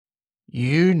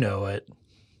You know it.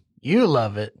 You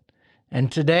love it.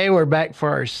 And today we're back for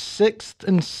our sixth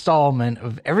installment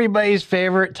of everybody's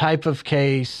favorite type of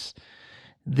case,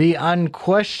 the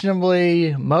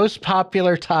unquestionably most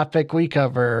popular topic we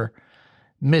cover,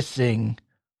 missing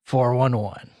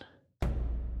 411.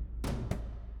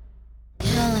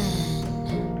 Killing,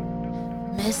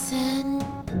 missing,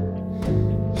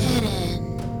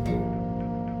 hidden.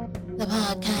 The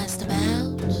podcast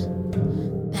about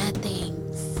bad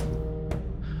things.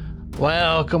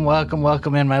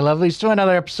 Welcome in, my lovelies, to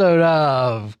another episode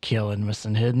of Killing,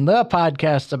 Missing, Hidden, the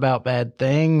podcast about bad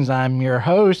things. I'm your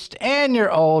host and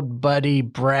your old buddy,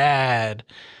 Brad.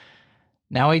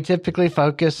 Now, we typically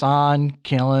focus on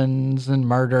killings and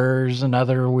murders and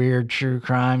other weird true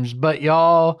crimes, but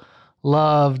y'all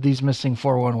love these missing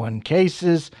 411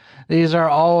 cases. These are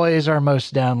always our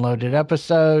most downloaded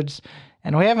episodes,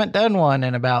 and we haven't done one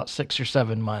in about 6 or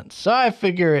 7 months, so I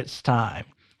figure it's time.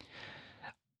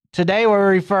 Today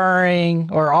we're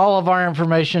all of our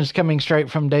information is coming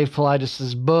straight from Dave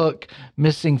Paulides' book,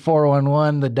 Missing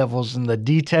 411, The Devil's in the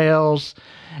Details.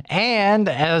 And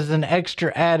as an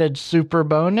extra added super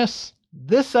bonus,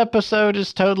 this episode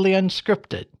is totally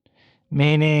unscripted,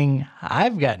 meaning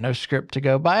I've got no script to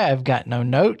go by. I've got no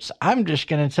notes. I'm just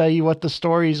going to tell you what the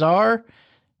stories are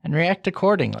and react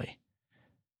accordingly.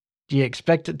 Do you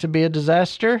expect it to be a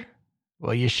disaster?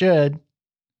 Well, you should,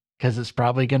 because it's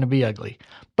probably going to be ugly.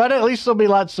 But at least there'll be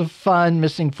lots of fun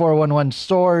missing 411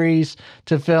 stories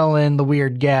to fill in the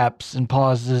weird gaps and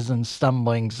pauses and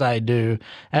stumblings I do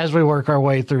as we work our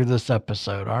way through this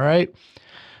episode, all right?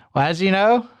 Well, as you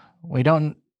know, we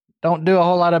don't do a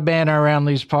whole lot of banter around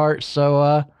these parts,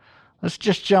 so let's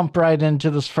just jump right into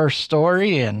this first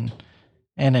story and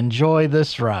enjoy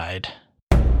this ride.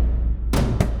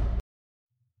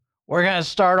 We're going to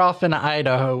start off in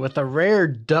Idaho with a rare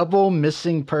double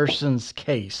missing persons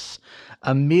case.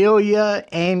 Amelia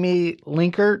Amy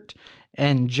Linkert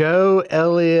and Joe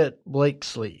Elliott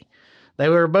Blakesley. They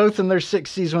were both in their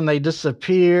 60s when they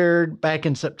disappeared back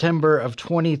in September of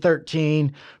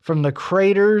 2013 from the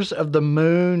Craters of the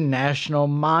Moon National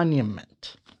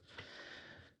Monument.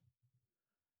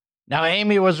 Now,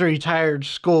 Amy was a retired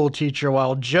school teacher,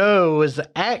 while Joe was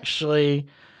actually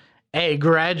a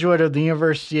graduate of the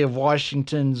University of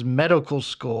Washington's medical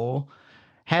school,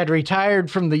 had retired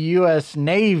from the U.S.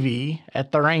 Navy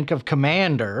at the rank of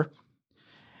commander,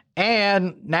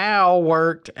 and now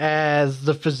worked as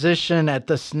the physician at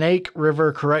the Snake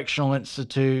River Correctional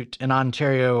Institute in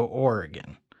Ontario,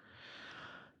 Oregon.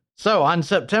 So on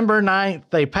September 9th,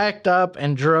 they packed up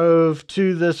and drove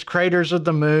to this Craters of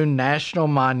the Moon National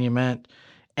Monument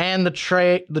and the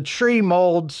Tree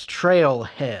Molds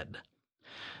Trailhead.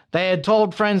 They had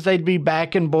told friends they'd be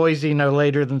back in Boise no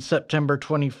later than September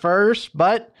 21st,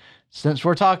 but since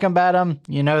we're talking about them,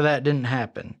 you know that didn't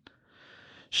happen.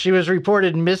 Joe was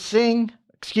reported missing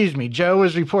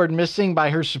by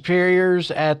her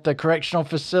superiors at the correctional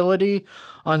facility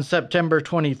on September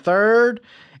 23rd.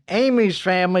 Amy's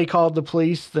family called the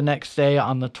police the next day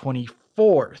on the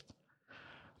 24th.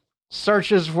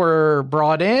 Searches were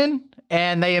brought in,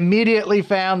 and they immediately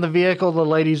found the vehicle the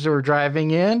ladies were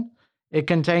driving in. It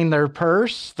contained their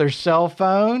purse, their cell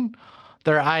phone,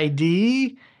 their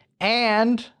ID,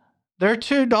 and their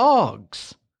 2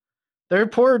 dogs. Their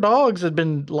poor dogs had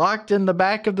been locked in the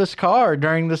back of this car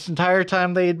during this entire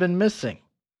time they had been missing.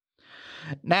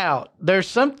 Now, there's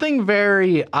something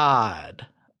very odd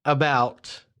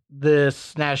about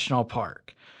this national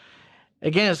park.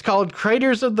 Again, it's called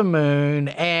Craters of the Moon,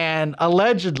 and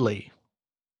allegedly,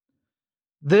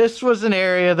 this was an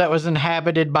area that was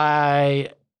inhabited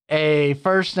by a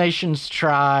First Nations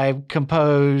tribe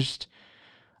composed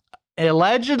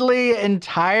allegedly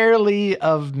entirely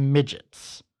of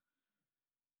midgets,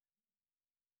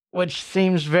 which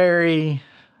seems very,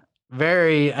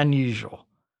 very unusual.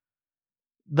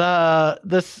 And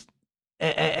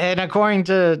according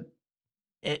to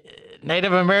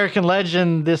Native American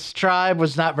legend, this tribe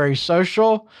was not very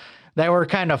social. They were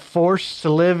kind of forced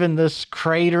to live in this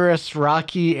craterous,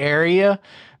 rocky area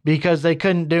because they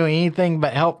couldn't do anything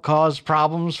but help cause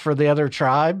problems for the other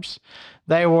tribes.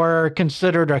 They were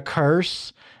considered a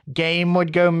curse. Game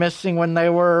would go missing when they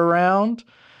were around.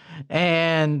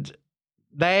 And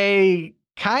they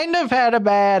kind of had a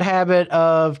bad habit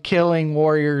of killing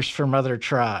warriors from other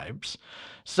tribes.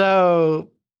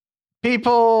 So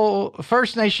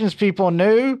First Nations people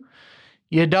knew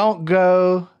you don't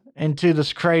go into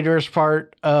this craterous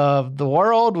part of the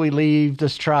world. We leave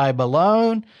this tribe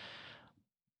alone.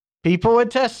 People would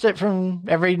test it from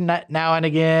every now and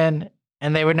again,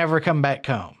 and they would never come back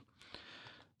home.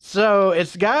 So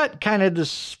it's got kind of the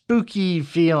spooky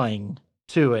feeling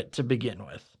to it to begin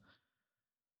with.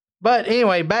 But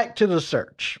anyway, back to the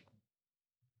search.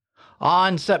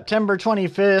 On September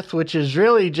 25th, which is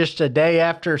really just a day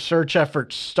after search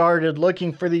efforts started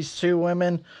looking for these two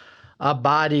women, a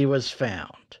body was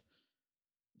found.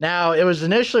 Now, it was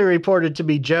initially reported to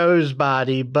be Joe's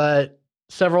body, but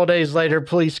several days later,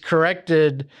 police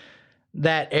corrected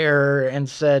that error and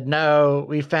said, no,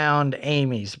 we found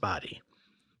Amy's body.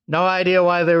 No idea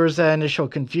why there was that initial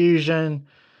confusion,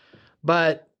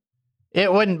 but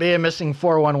it wouldn't be a missing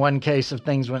 411 case if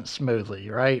things went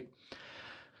smoothly, right?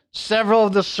 Several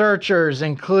of the searchers,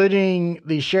 including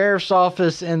the sheriff's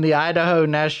office and the Idaho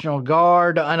National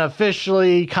Guard,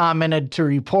 unofficially commented to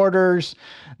reporters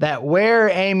that where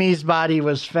Amy's body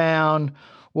was found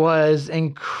was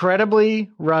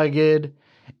incredibly rugged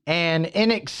and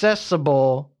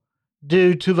inaccessible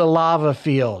due to the lava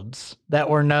fields that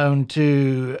were known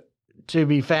to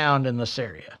be found in this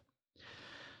area.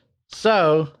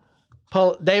 So,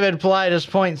 David Paulides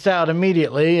points out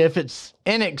immediately, if it's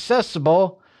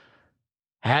inaccessible,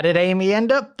 how did Amy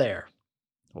end up there?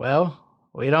 Well,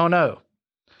 we don't know.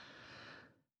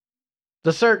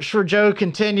 The search for Joe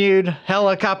continued.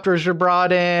 Helicopters were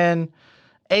brought in,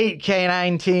 8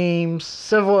 canine teams,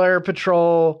 Civil Air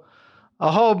Patrol,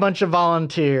 a whole bunch of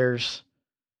volunteers.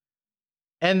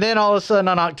 And then all of a sudden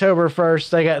on October 1st,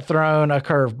 they got thrown a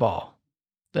curveball.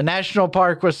 The national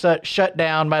park was shut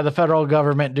down by the federal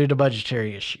government due to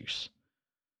budgetary issues.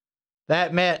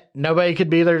 That meant nobody could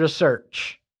be there to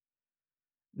search.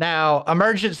 Now,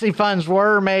 emergency funds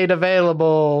were made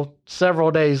available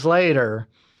several days later,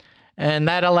 and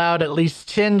that allowed at least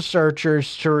 10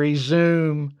 searchers to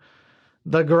resume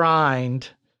the grind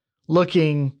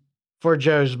looking for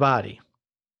Joe's body.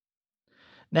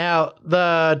 Now,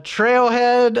 the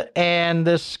trailhead and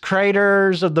this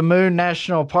Craters of the Moon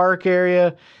National Park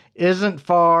area isn't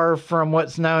far from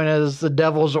what's known as the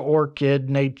Devil's Orchid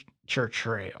Nature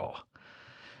Trail.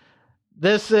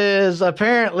 This is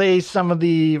apparently some of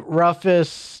the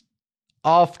roughest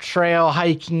off-trail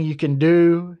hiking you can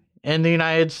do in the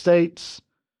United States.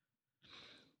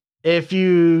 If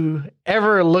you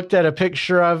ever looked at a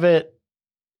picture of it,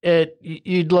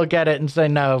 you'd look at it and say,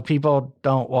 no, people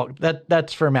don't walk.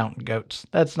 That's for mountain goats.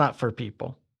 That's not for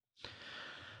people.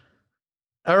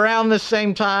 Around the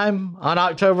same time, on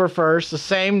October 1st, the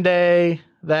same day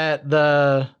that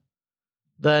the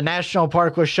national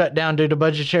park was shut down due to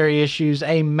budgetary issues,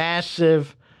 a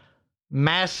massive,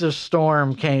 massive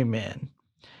storm came in.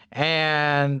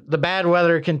 And the bad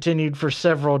weather continued for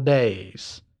several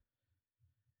days.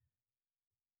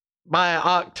 By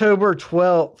October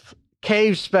 12th,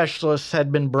 cave specialists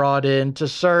had been brought in to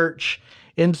search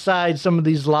inside some of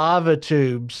these lava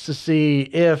tubes to see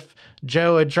if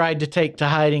Joe had tried to take to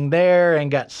hiding there and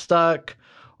got stuck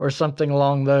or something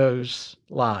along those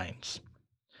lines.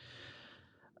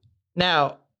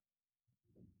 Now,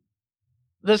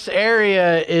 this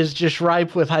area is just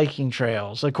ripe with hiking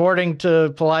trails. According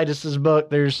to Paulides' book,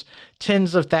 there's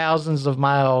tens of thousands of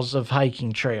miles of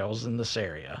hiking trails in this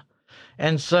area.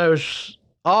 And so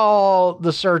all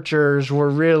the searchers were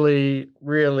really,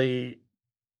 really,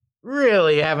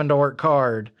 really having to work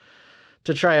hard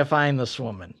to try to find this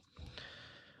woman.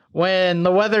 When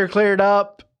the weather cleared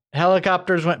up,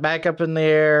 helicopters went back up in the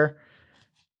air.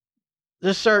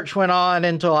 This search went on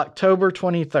until October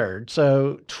 23rd,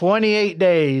 so 28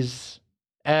 days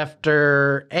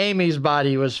after Amy's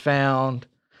body was found,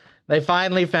 they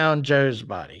finally found Joe's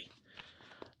body.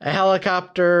 A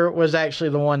helicopter was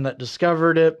actually the one that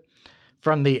discovered it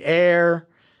from the air.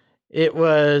 It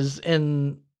was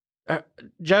in...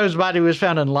 Joe's body was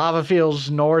found in lava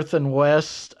fields north and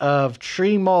west of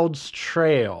Tree Mold's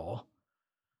Trail.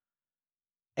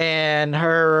 And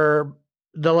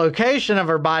the location of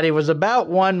her body was about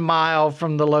 1 mile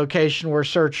from the location where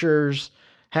searchers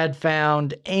had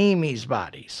found Amy's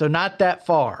body. So not that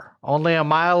far, only a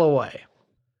mile away.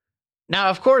 Now,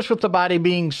 of course, with the body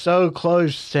being so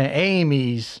close to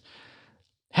Amy's,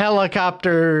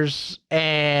 helicopters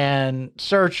and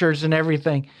searchers and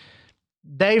everything,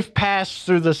 they've passed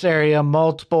through this area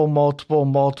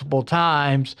multiple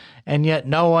times, and yet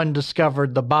no one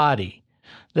discovered the body.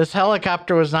 This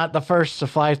helicopter was not the first to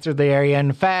fly through the area.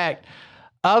 In fact,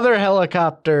 other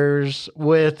helicopters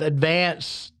with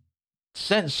advanced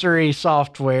sensory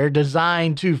software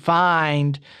designed to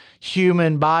find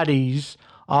human bodies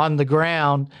on the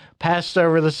ground passed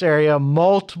over this area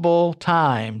multiple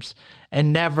times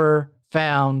and never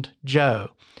found Joe.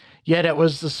 Yet it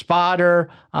was the spotter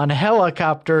on a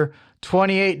helicopter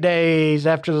 28 days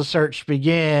after the search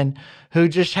began who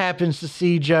just happens to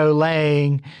see Joe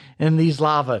laying in these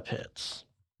lava pits.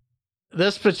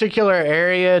 This particular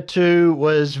area, too,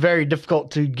 was very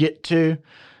difficult to get to.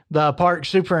 The park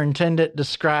superintendent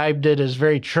described it as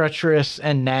very treacherous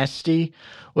and nasty,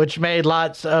 which made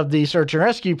lots of the search and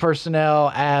rescue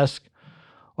personnel ask,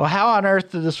 well, how on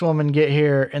earth did this woman get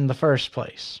here in the first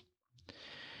place?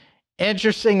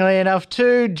 Interestingly enough,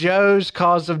 too, Joe's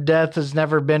cause of death has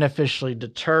never been officially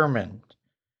determined.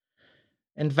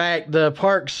 In fact, the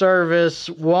Park Service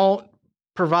won't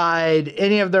provide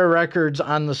any of their records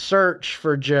on the search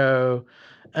for Joe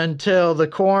until the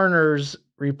coroner's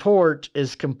report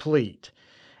is complete.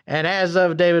 And as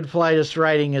of David Paulides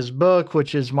writing his book,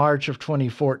 which is March of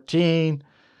 2014,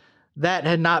 that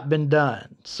had not been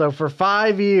done. So for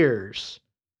 5 years,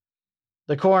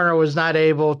 the coroner was not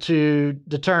able to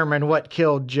determine what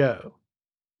killed Joe.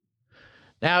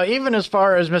 Now, even as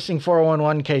far as missing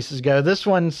 411 cases go, this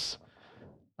one's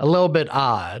a little bit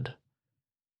odd.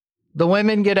 The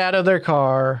women get out of their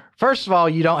car. First of all,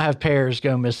 you don't have pairs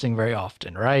go missing very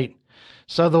often, right?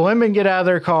 So the women get out of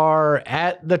their car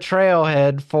at the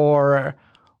trailhead for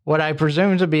what I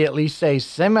presume to be at least a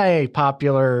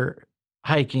semi-popular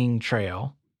hiking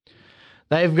trail.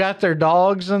 They've got their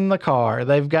dogs in the car.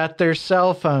 They've got their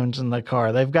cell phones in the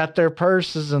car. They've got their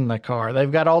purses in the car.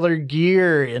 They've got all their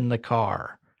gear in the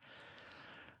car.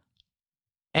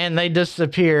 And they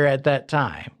disappear at that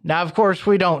time. Now, of course,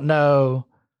 we don't know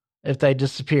if they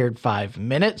disappeared 5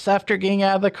 minutes after getting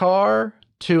out of the car,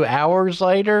 2 hours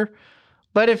later.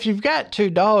 But if you've got 2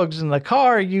 dogs in the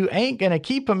car, you ain't going to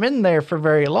keep them in there for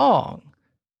very long,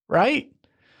 right?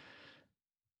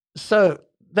 So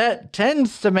that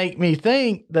tends to make me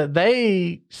think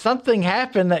that something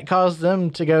happened that caused them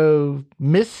to go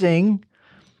missing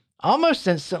almost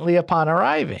instantly upon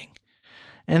arriving.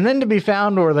 And then to be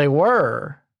found where they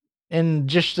were in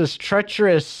just this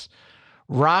treacherous,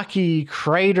 rocky,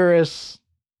 craterous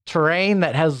terrain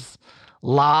that has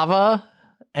lava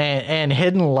and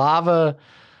hidden lava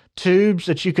tubes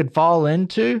that you could fall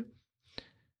into.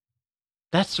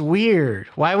 That's weird.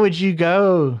 Why would you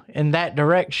go in that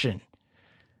direction?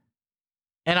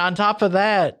 And on top of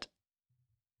that,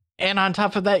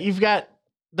 you've got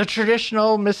the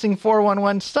traditional missing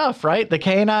 411 stuff, right? The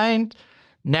canine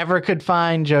never could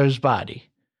find Joe's body.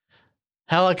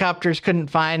 Helicopters couldn't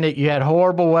find it. You had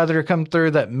horrible weather come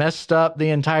through that messed up the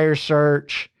entire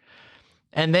search.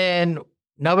 And then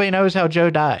nobody knows how Joe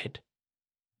died.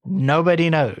 Nobody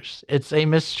knows. It's a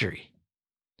mystery.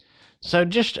 So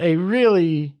just a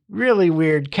really, really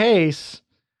weird case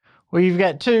where you've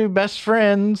got 2 best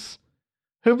friends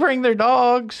who bring their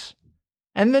dogs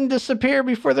and then disappear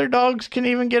before their dogs can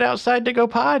even get outside to go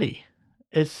potty.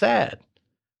 It's sad.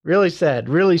 Really sad.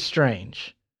 Really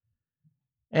strange.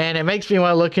 And it makes me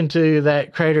want to look into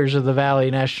that Craters of the Valley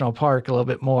National Park a little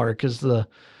bit more because the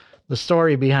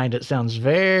story behind it sounds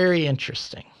very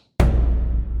interesting.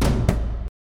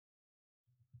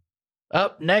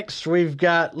 Up next, we've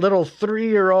got little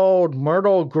 3-year-old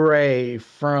Myrtle Gray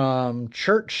from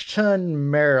Churchton,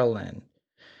 Maryland.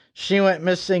 She went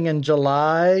missing in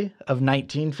July of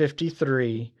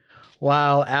 1953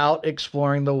 while out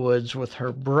exploring the woods with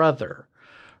her brother.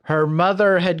 Her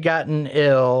mother had gotten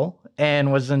ill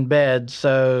and was in bed,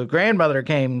 so grandmother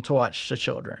came to watch the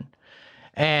children.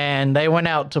 And they went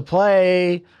out to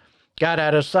play, got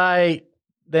out of sight,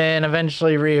 then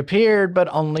eventually reappeared, but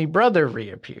only brother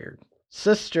reappeared.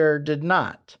 Sister did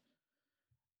not.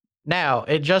 Now,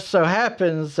 it just so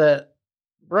happens that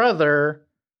brother,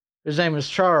 his name was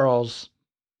Charles,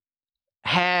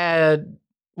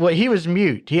 he was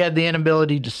mute. He had the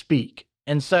inability to speak.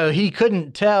 And so he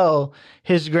couldn't tell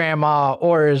his grandma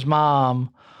or his mom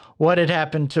what had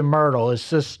happened to Myrtle, his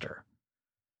sister.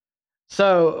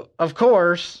 So, of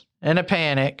course, in a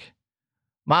panic,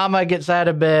 Mama gets out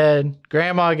of bed,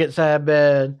 Grandma gets out of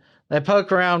bed, they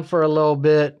poke around for a little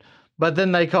bit, but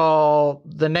then they call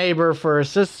the neighbor for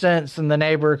assistance, and the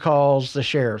neighbor calls the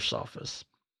sheriff's office.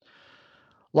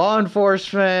 Law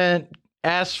enforcement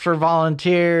asked for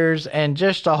volunteers, and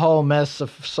just a whole mess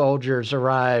of soldiers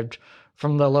arrived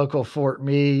from the local Fort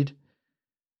Meade.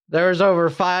 There was over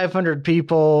 500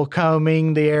 people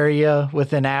combing the area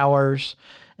within hours.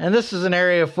 And this is an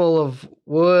area full of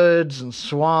woods and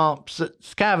swamps.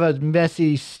 It's kind of a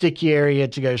messy, sticky area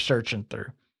to go searching through.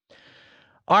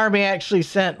 Army actually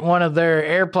sent one of their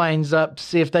airplanes up to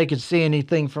see if they could see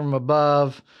anything from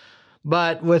above.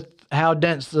 But with how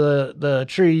dense the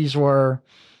trees were,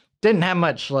 didn't have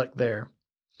much luck there.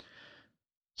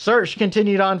 Search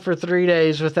continued on for 3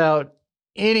 days without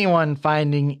anyone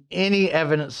finding any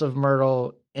evidence of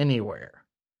Myrtle anywhere.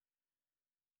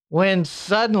 When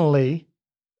suddenly,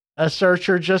 a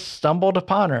searcher just stumbled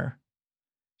upon her.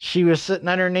 She was sitting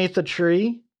underneath a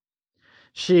tree.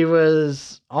 She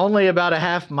was only about a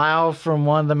half mile from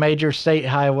one of the major state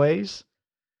highways,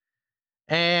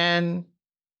 and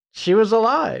she was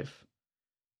alive.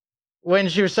 When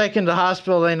she was taken to the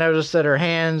hospital, they noticed that her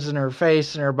hands and her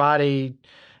face and her body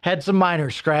had some minor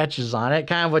scratches on it,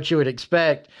 kind of what you would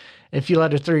expect if you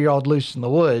let a 3-year-old loose in the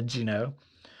woods, you know.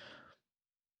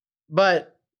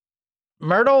 But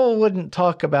Myrtle wouldn't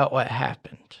talk about what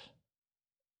happened.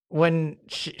 When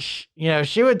she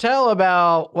would tell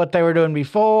about what they were doing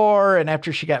before and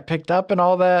after she got picked up and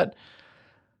all that,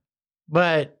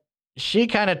 but she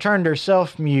kind of turned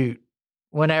herself mute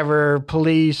whenever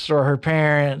police or her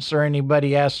parents or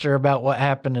anybody asked her about what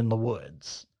happened in the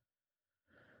woods.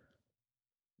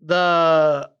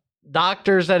 The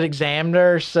doctors that examined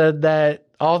her said that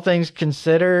all things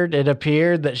considered, it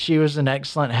appeared that she was in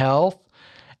excellent health,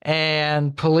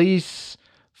 and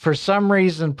for some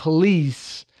reason,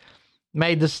 police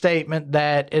made the statement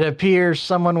that it appears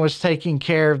someone was taking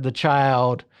care of the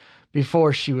child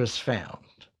before she was found.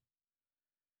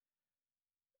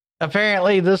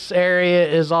 Apparently, this area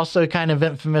is also kind of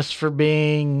infamous for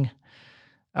being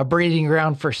a breeding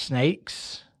ground for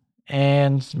snakes,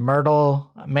 and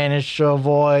Myrtle managed to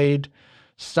avoid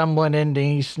stumbling into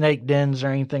any snake dens or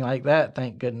anything like that,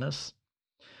 thank goodness.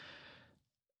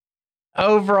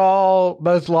 Overall,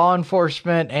 both law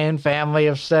enforcement and family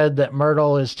have said that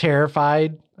Myrtle is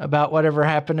terrified about whatever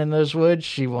happened in those woods.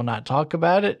 She will not talk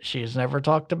about it. She has never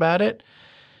talked about it.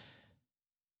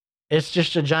 It's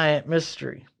just a giant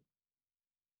mystery.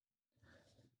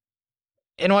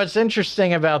 And what's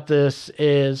interesting about this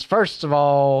is, first of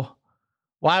all,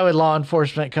 why would law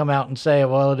enforcement come out and say,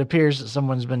 well, it appears that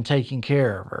someone's been taking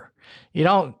care of her? You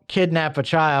don't kidnap a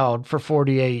child for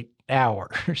 48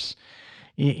 hours.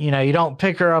 You don't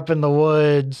pick her up in the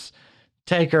woods,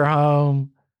 take her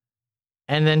home,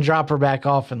 and then drop her back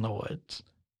off in the woods.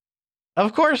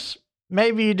 Of course,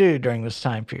 maybe you do during this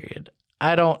time period.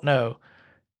 I don't know.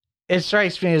 It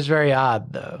strikes me as very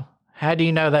odd, though. How do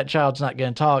you know that child's not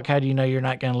going to talk? How do you know you're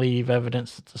not going to leave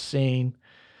evidence at the scene?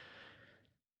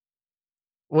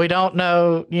 We don't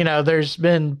know. There's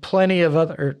been plenty of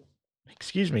other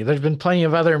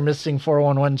missing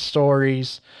 411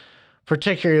 stories,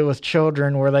 particularly with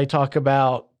children, where they talk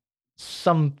about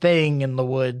something in the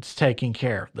woods taking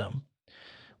care of them.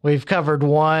 We've covered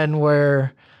one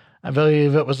where I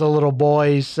believe it was a little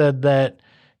boy said that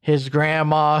his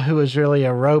grandma, who was really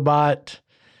a robot,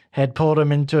 had pulled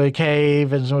him into a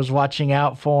cave and was watching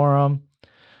out for him.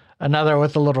 Another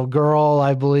with a little girl,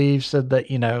 I believe, said that,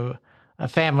 a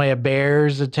family of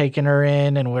bears had taken her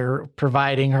in and were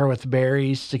providing her with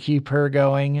berries to keep her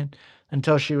going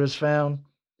until she was found.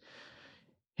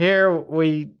 Here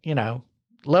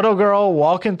little girl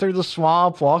walking through the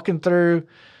swamp, walking through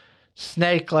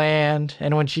snake land,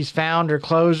 and when she's found, her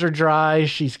clothes are dry,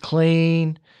 she's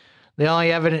clean. The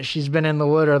only evidence she's been in the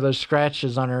wood are those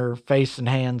scratches on her face and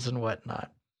hands and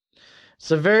whatnot. It's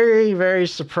a very, very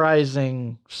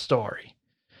surprising story.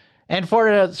 And for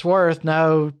what it's worth,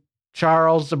 no,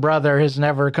 Charles, the brother, has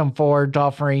never come forward to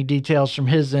offer any details from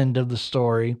his end of the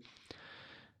story.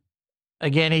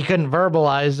 Again, he couldn't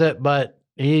verbalize it, but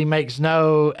he makes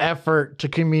no effort to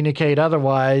communicate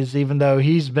otherwise, even though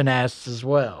he's been asked as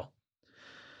well.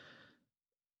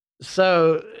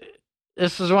 So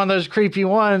this is one of those creepy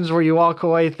ones where you walk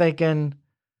away thinking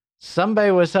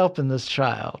somebody was helping this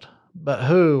child, but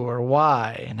who or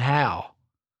why and how?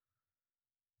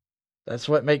 That's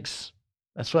what makes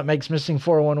missing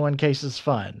 411 cases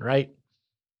fun, right?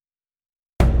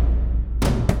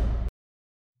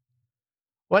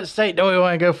 What state do we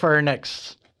want to go for our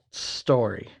next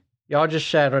story? Y'all just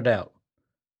shouted out.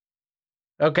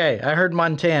 Okay, I heard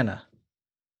Montana,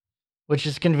 which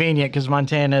is convenient because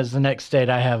Montana is the next state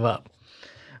I have up.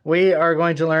 We are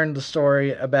going to learn the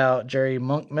story about Jerry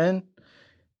Monkman.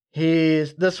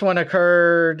 This one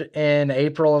occurred in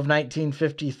April of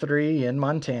 1953 in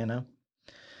Montana.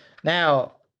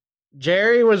 Now,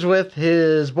 Jerry was with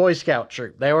his Boy Scout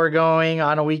troop. They were going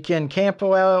on a weekend camp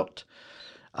out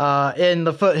in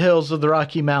the foothills of the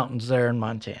Rocky Mountains there in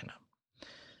Montana.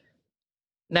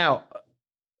 Now,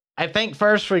 I think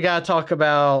first we got to talk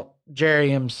about Jerry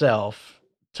himself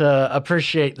to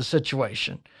appreciate the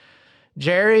situation.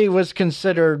 Jerry was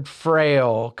considered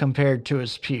frail compared to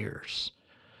his peers.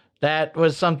 That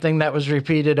was something that was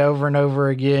repeated over and over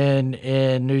again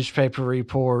in newspaper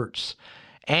reports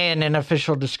and in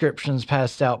official descriptions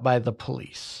passed out by the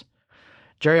police.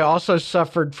 Jerry also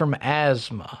suffered from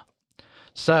asthma.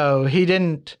 So he's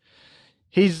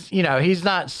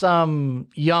not some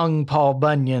young Paul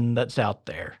Bunyan that's out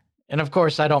there. And of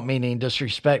course, I don't mean any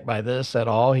disrespect by this at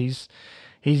all. He's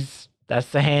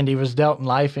that's the hand he was dealt in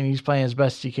life, and he's playing as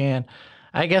best he can.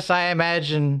 I guess I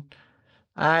imagine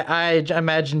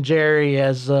Jerry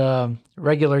as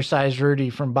regular size Rudy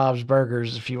from Bob's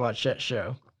Burgers if you watch that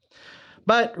show.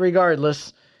 But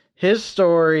regardless, his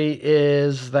story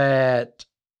is that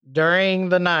during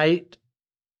the night,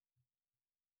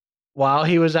 while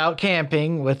he was out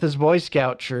camping with his Boy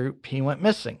Scout troop, he went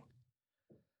missing.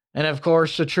 And of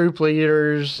course, the troop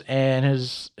leaders and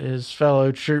his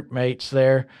fellow troop mates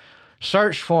there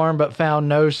searched for him but found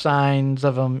no signs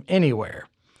of him anywhere.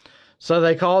 So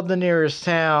they called the nearest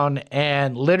town,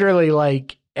 and literally,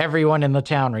 like, everyone in the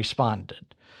town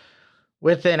responded.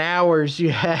 Within hours,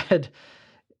 you had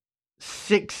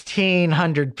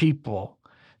 1,600 people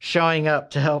showing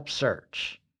up to help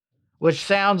search, which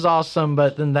sounds awesome,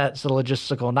 but then that's a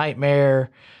logistical nightmare,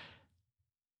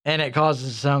 and it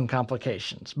causes its own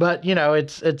complications. But,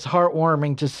 it's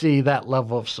heartwarming to see that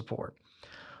level of support.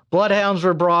 Bloodhounds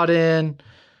were brought in.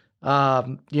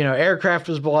 Aircraft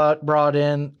was brought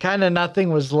in. Kind of nothing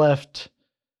was left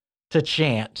to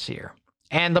chance here.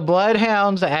 And the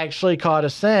Bloodhounds actually caught a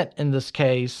scent in this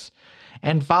case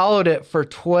and followed it for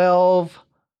 12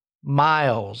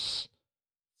 miles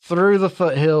through the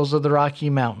foothills of the Rocky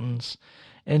Mountains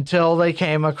until they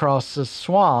came across this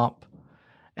swamp,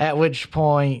 at which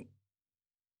point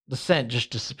the scent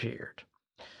just disappeared.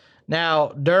 Now,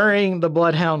 during the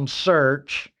Bloodhound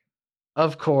search,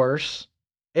 of course,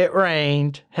 it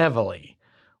rained heavily,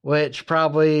 which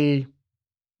probably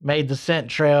made the scent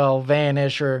trail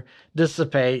vanish or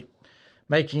dissipate,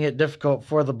 making it difficult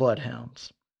for the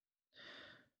Bloodhounds.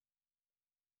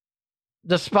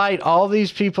 Despite all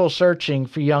these people searching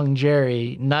for young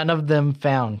Jerry, none of them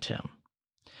found him.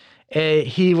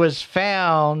 He was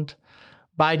found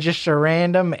by just a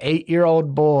random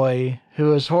 8-year-old boy who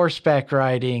was horseback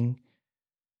riding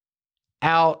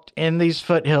out in these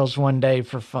foothills one day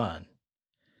for fun.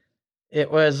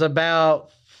 It was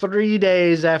about 3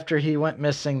 days after he went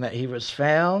missing that he was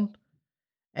found.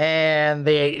 And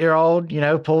the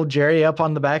 8-year-old, pulled Jerry up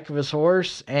on the back of his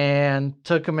horse and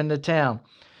took him into town.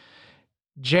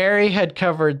 Jerry had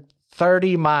covered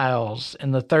 30 miles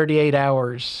in the 38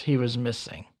 hours he was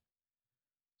missing.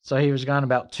 So he was gone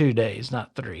about 2 days,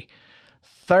 not 3.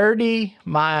 30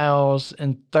 miles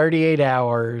in 38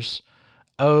 hours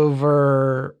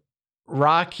over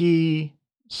rocky,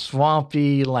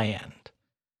 swampy land,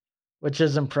 which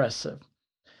is impressive.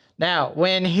 Now,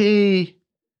 when he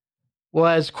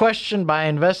was questioned by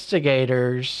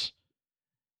investigators,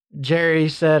 Jerry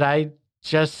said, I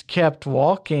just kept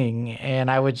walking and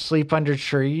I would sleep under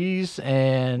trees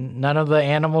and none of the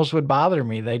animals would bother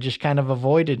me. They just kind of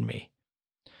avoided me.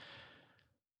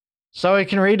 So we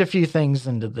can read a few things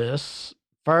into this.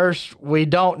 First, we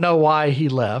don't know why he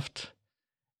left,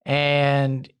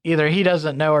 and either he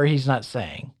doesn't know or he's not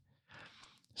saying.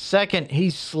 Second, he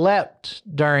slept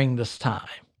during this time.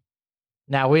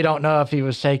 Now, we don't know if he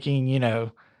was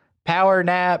taking, power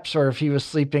naps or if he was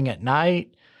sleeping at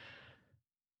night.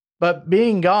 But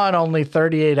being gone only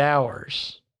 38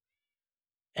 hours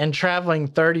and traveling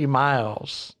 30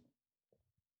 miles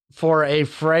for a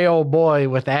frail boy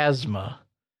with asthma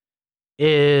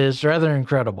is rather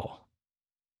incredible.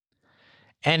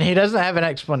 And he doesn't have an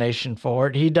explanation for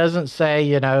it. He doesn't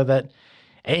say, that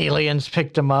aliens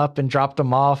picked him up and dropped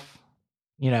him off,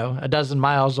 a dozen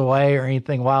miles away or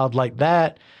anything wild like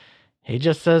that. He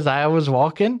just says, I was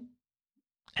walking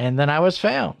and then I was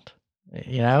found,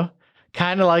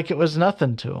 kind of like it was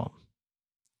nothing to him.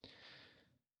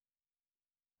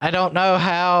 I don't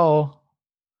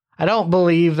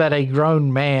believe that a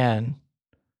grown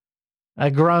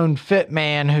fit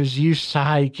man who's used to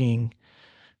hiking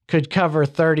could cover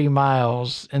 30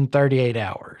 miles in 38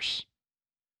 hours.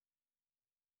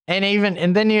 And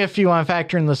then if you want to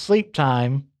factor in the sleep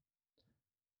time,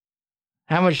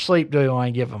 how much sleep do we want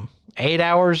to give him? 8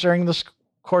 hours during the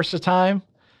course of time?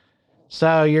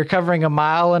 So you're covering a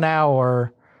mile an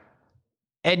hour,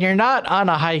 and you're not on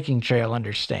a hiking trail,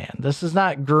 understand. This is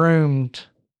not groomed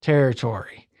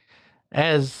territory.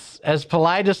 As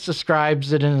Paulides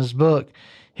describes it in his book,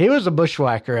 he was a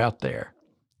bushwhacker out there.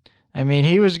 I mean,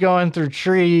 he was going through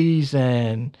trees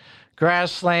and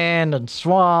grassland and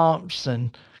swamps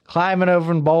and climbing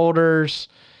over boulders.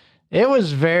 It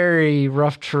was very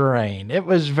rough terrain. It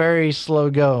was very slow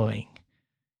going.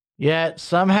 Yet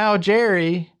somehow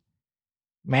Jerry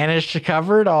managed to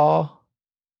cover it all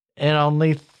in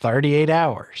only 38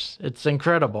 hours. It's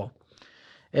incredible.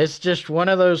 It's just one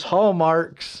of those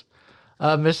hallmarks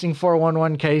of missing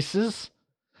 411 cases.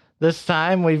 This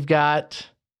time we've got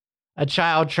a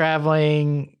child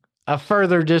traveling a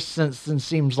further distance than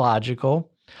seems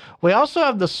logical. We also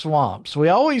have the swamps. We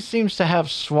always seems to have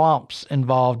swamps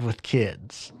involved with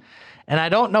kids. And I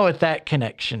don't know what that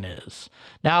connection is.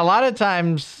 Now, a lot of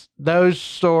times those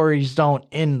stories don't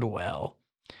end well.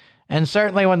 And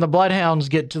certainly when the bloodhounds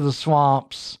get to the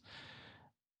swamps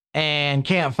and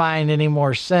can't find any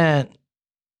more scent,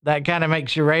 that kind of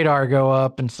makes your radar go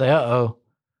up and say, uh-oh,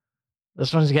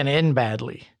 this one's going to end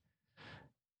badly.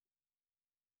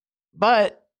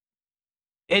 But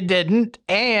it didn't.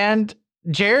 And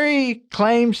Jerry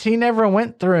claims he never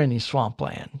went through any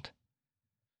swampland.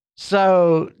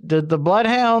 So did the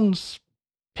bloodhounds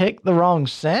pick the wrong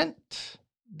scent?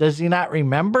 Does he not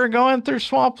remember going through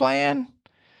swampland?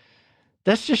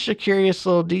 That's just a curious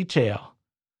little detail.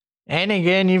 And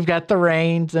again, you've got the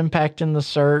rains impacting the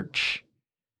search.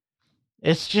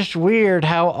 It's just weird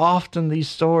how often these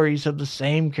stories have the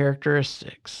same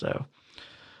characteristics. So,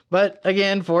 but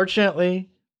again, fortunately,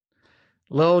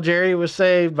 little Jerry was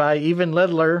saved by even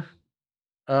littler.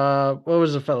 What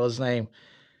was the fellow's name?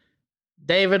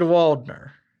 David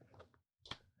Waldner,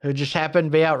 who just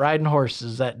happened to be out riding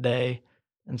horses that day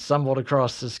and stumbled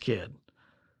across this kid.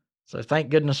 So thank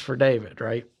goodness for David,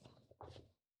 right?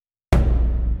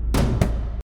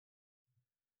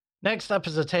 Next up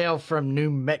is a tale from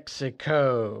New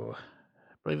Mexico.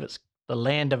 I believe it's the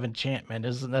Land of Enchantment.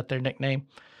 Isn't that their nickname?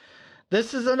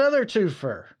 This is another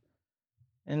twofer.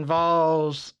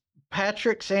 Involves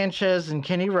Patrick Sanchez and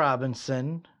Kenny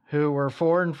Robinson, who were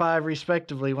 4 and 5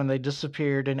 respectively when they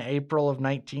disappeared in April of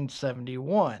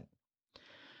 1971.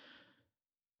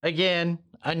 Again,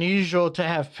 unusual to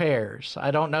have pairs.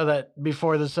 I don't know that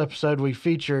before this episode we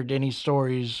featured any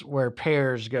stories where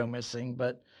pairs go missing,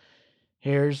 but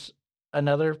here's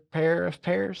another pair of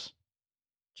pairs.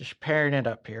 Just pairing it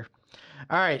up here.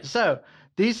 All right, so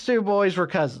these two boys were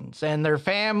cousins, and their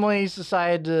families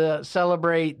decided to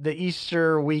celebrate the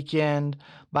Easter weekend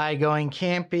by going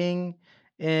camping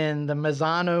in the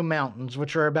Mazzano Mountains,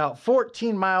 which are about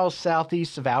 14 miles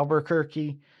southeast of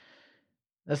Albuquerque.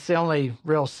 That's the only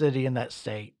real city in that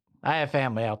state. I have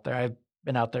family out there. I've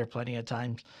been out there plenty of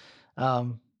times.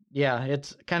 Yeah,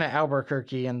 it's kind of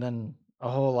Albuquerque and then a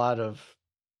whole lot of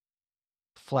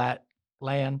flat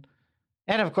land.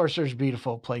 And of course, there's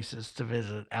beautiful places to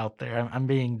visit out there. I'm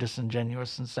being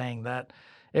disingenuous in saying that.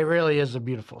 It really is a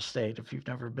beautiful state if you've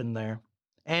never been there.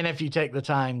 And if you take the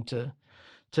time to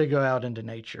go out into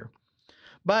nature.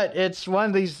 But it's one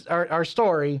of these, our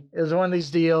story is one of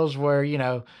these deals where, you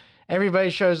know, everybody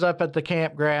shows up at the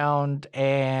campground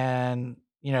and,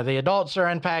 you know, the adults are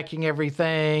unpacking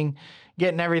everything,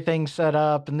 getting everything set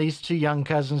up, and these two young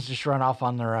cousins just run off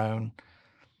on their own,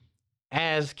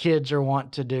 as kids are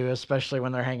wont to do, especially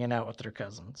when they're hanging out with their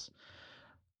cousins.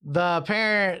 The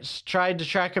parents tried to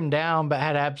track them down, but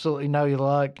had absolutely no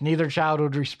luck. Neither child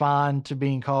would respond to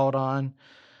being called on.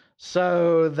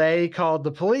 So they called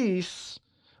the police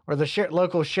or the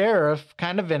local sheriff,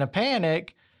 kind of in a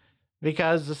panic,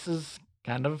 because this is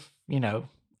kind of, you know,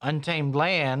 untamed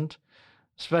land,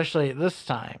 especially at this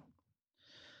time.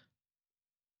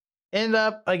 End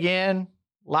up, again,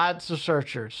 lots of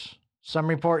searchers. Some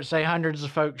reports say hundreds of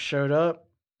folks showed up.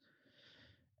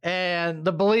 And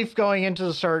the belief going into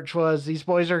the search was these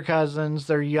boys are cousins,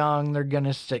 they're young, they're going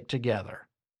to stick together.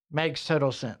 Makes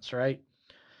total sense, right?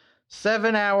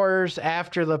 7 hours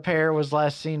after the pair was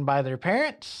last seen by their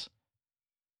parents,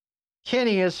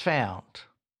 Kenny is found,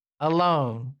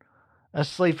 alone,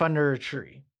 asleep under a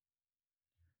tree.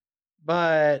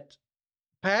 But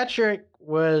Patrick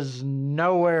was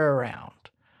nowhere around.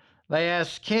 They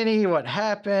asked Kenny what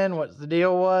happened, what the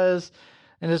deal was,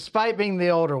 and despite being the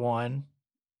older one,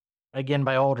 again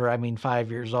by older I mean 5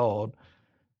 years old,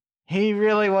 he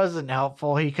really wasn't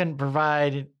helpful. He couldn't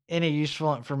provide any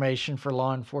useful information for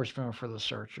law enforcement or for the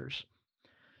searchers.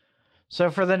 So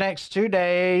for the next 2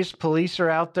 days, police are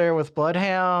out there with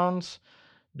bloodhounds,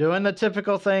 doing the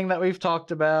typical thing that we've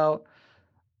talked about.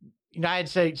 United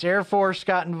States Air Force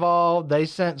got involved. They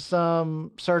sent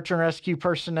some search and rescue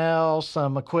personnel,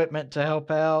 some equipment to help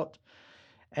out.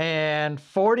 And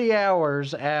 40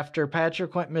 hours after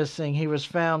Patrick went missing, he was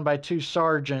found by 2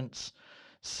 sergeants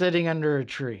sitting under a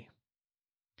tree.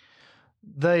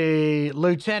 The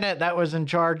lieutenant that was in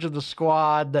charge of the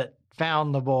squad that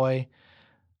found the boy,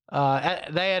 they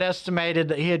had estimated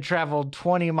that he had traveled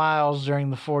 20 miles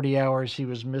during the 40 hours he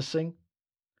was missing.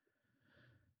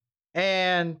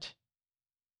 And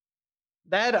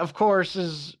that, of course,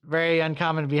 is very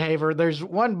uncommon behavior. There's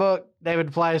one book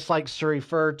David Pleiss likes to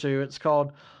refer to. It's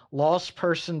called Lost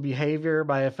Person Behavior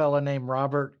by a fellow named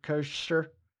Robert Koester.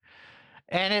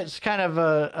 And it's kind of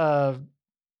a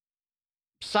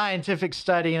scientific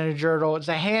study in a journal. It's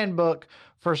a handbook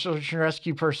for search and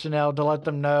rescue personnel to let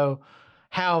them know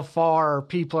how far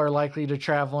people are likely to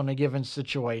travel in a given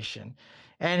situation.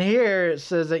 And here it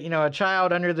says that, a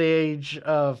child under the age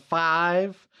of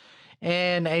 5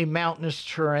 in a mountainous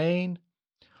terrain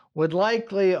would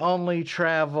likely only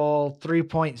travel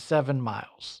 3.7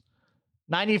 miles.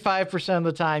 95% of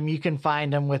the time, you can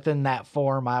find him within that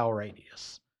 4-mile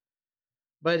radius.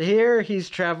 But here, he's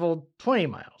traveled 20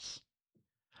 miles.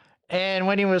 And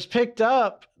when he was picked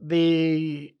up,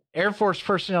 the Air Force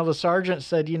personnel, the sergeant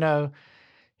said,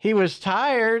 he was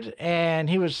tired and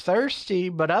he was thirsty,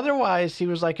 but otherwise, he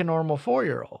was like a normal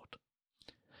 4-year-old.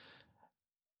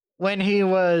 When he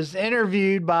was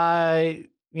interviewed by,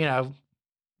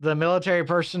 the military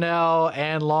personnel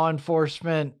and law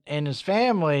enforcement and his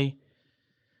family,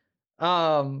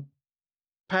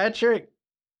 Patrick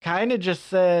kind of just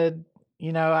said,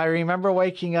 I remember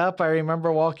waking up, I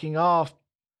remember walking off.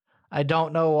 I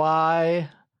don't know why,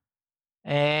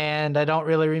 and I don't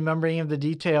really remember any of the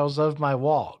details of my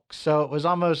walk. So it was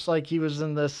almost like he was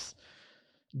in this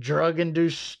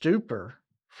drug-induced stupor,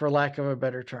 for lack of a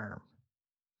better term.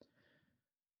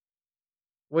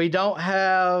 We don't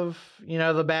have,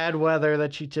 the bad weather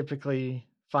that you typically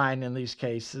find in these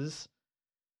cases.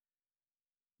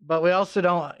 But we also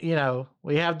don't,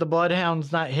 we have the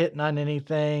bloodhounds not hitting on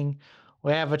anything.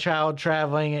 We have a child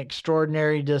traveling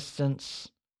extraordinary distance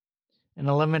in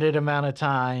a limited amount of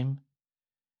time.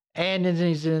 And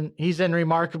he's in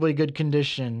remarkably good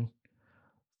condition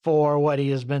for what he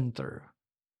has been through.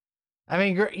 I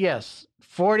mean, yes,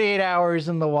 48 hours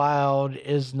in the wild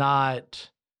is not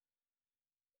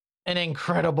an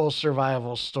incredible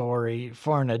survival story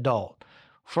for an adult.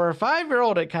 For a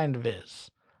 5-year-old, it kind of is.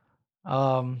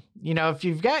 If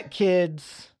you've got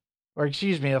kids, or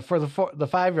excuse me, for the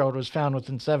 5-year-old was found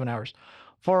within 7 hours.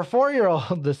 For a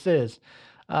 4-year-old, this is.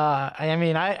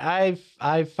 I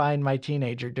find my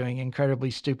teenager doing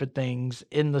incredibly stupid things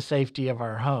in the safety of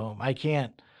our home. I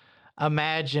can't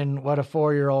imagine what a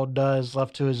 4-year-old does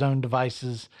left to his own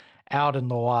devices out in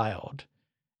the wild,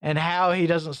 and how he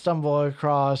doesn't stumble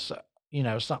across,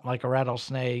 something like a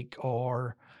rattlesnake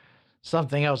or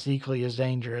something else equally as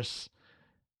dangerous.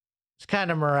 It's kind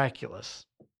of miraculous.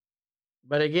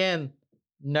 But again,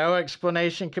 no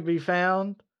explanation could be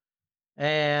found.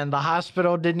 And the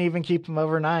hospital didn't even keep him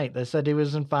overnight. They said he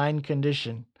was in fine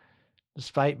condition,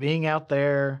 despite being out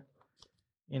there,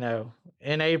 in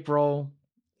April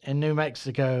in New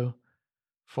Mexico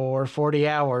for 40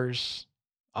 hours,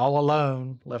 all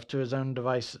alone, left to his own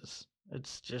devices.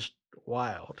 It's just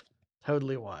wild.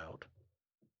 Totally wild.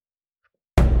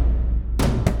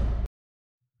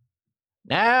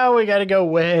 Now we got to go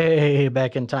way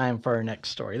back in time for our next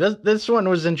story. This one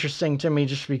was interesting to me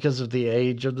just because of the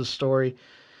age of the story.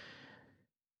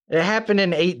 It happened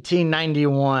in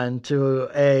 1891 to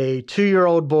a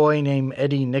 2-year-old boy named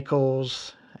Eddie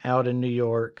Nichols out in New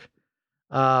York,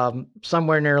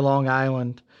 somewhere near Long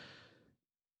Island.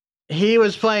 He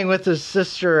was playing with his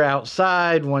sister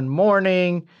outside one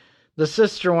morning. The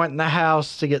sister went in the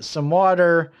house to get some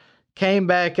water, came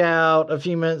back out a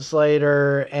few minutes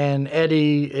later, and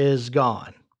Eddie is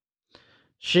gone.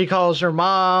 She calls her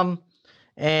mom,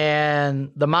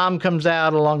 and the mom comes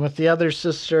out along with the other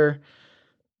sister.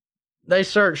 They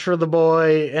search for the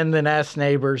boy and then ask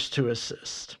neighbors to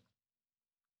assist.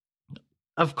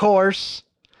 Of course,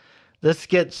 this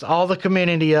gets all the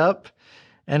community up,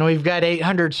 and we've got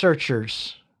 800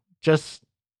 searchers, just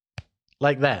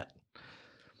like that.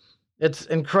 It's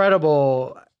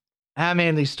incredible how many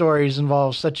of these stories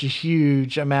involve such a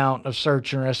huge amount of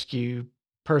search and rescue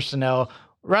personnel,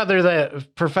 rather than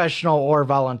professional or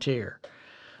volunteer.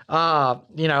 A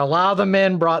lot of the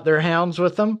men brought their hounds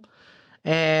with them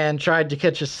and tried to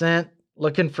catch a scent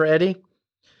looking for Eddie.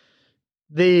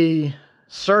 The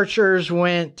searchers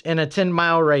went in a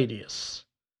 10-mile radius,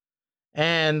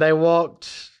 and they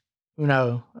walked,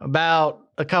 about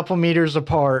a couple meters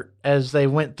apart as they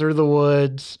went through the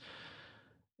woods.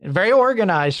 Very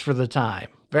organized for the time.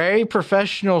 Very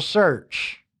professional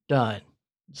search done.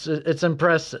 It's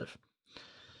impressive.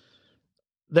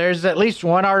 There's at least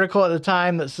one article at the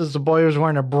time that says the boy was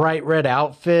wearing a bright red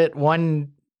outfit.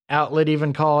 One outlet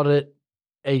even called it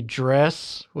a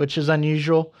dress, which is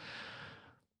unusual.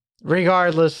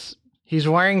 Regardless, he's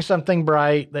wearing something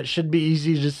bright that should be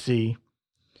easy to see.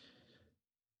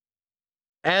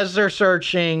 As they're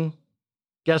searching,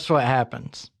 guess what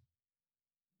happens?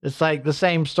 It's like the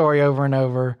same story over and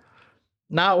over.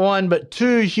 Not one, but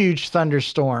 2 huge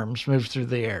thunderstorms move through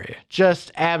the area.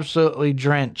 Just absolutely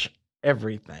drench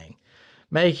everything,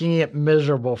 making it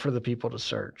miserable for the people to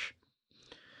search.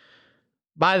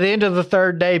 By the end of the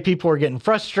 3rd day, people were getting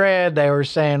frustrated. They were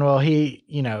saying, well, he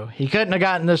couldn't have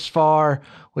gotten this far.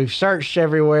 We've searched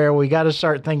everywhere. We got to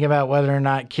start thinking about whether or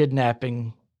not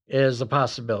kidnapping is a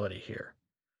possibility here.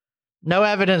 No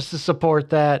evidence to support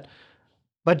that,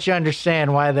 but you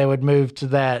understand why they would move to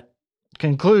that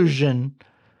conclusion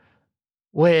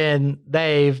when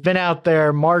they've been out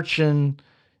there marching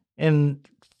in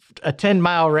a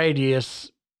 10-mile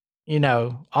radius,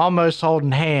 almost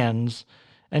holding hands,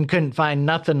 and couldn't find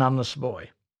nothing on this boy.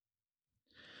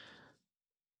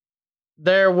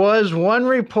 There was one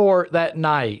report that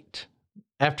night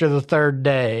after the third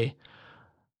day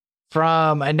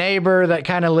from a neighbor that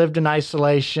kind of lived in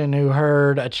isolation who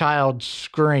heard a child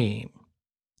scream.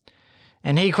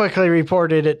 And he quickly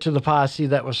reported it to the posse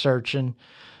that was searching.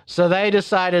 So they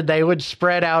decided they would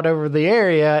spread out over the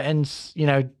area and,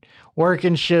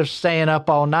 working shifts, staying up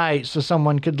all night so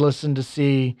someone could listen to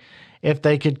see if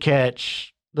they could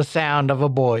catch the sound of a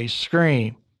boy's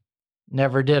scream.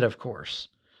 Never did, of course.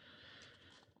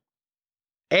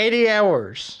 80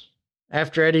 hours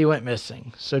after Eddie went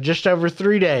missing, so just over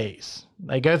 3 days.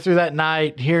 They go through that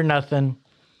night, hear nothing.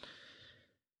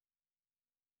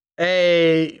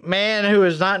 A man who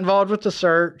was not involved with the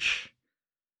search,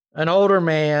 an older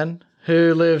man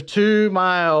who lived 2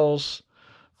 miles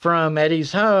from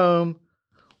Eddie's home,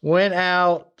 went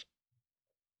out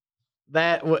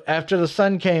after the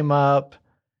sun came up,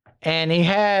 and he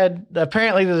had,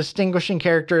 apparently the distinguishing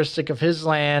characteristic of his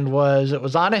land was it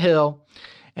was on a hill,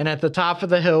 and at the top of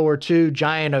the hill were 2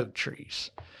 giant oak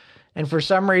trees. And for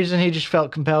some reason, he just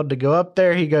felt compelled to go up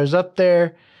there. He goes up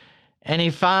there, and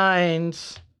he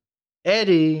finds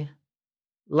Eddie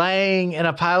laying in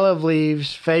a pile of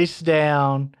leaves, face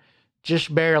down,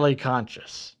 just barely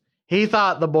conscious. He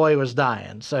thought the boy was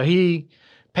dying, so he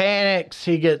panics.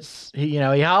 He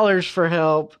hollers for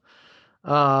help.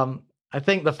 I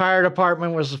think the fire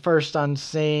department was the first on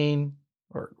scene,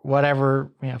 or whatever,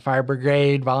 fire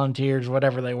brigade, volunteers,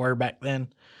 whatever they were back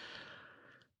then.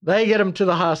 They get him to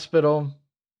the hospital,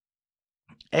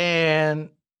 and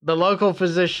the local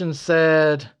physician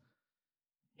said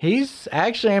he's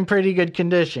actually in pretty good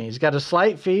condition. He's got a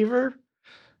slight fever,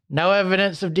 no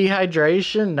evidence of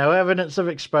dehydration, no evidence of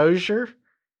exposure.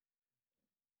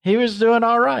 He was doing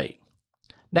all right.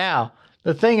 Now,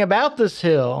 the thing about this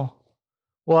hill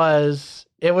was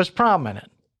it was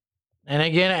prominent. And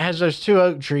again, it has those 2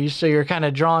 oak trees, so you're kind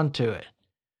of drawn to it,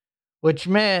 which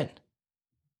meant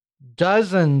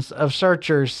dozens of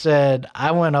searchers said,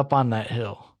 I went up on that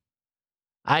hill.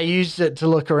 I used it to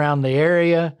look around the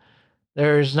area.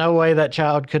 There's no way that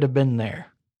child could have been there.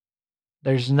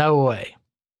 There's no way.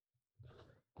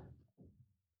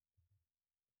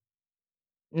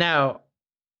 Now,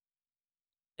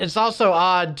 it's also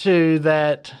odd, too,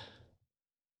 that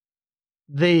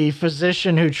the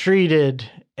physician who treated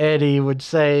Eddie would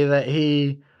say that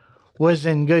he was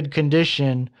in good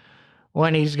condition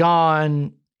when he's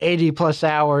gone 80 plus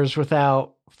hours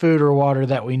without food or water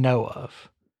that we know of.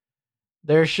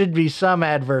 There should be some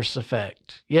adverse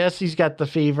effect. Yes, he's got the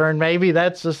fever, and maybe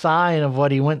that's a sign of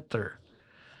what he went through.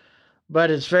 But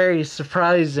it's very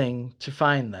surprising to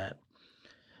find that.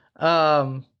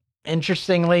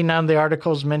 Interestingly, none of the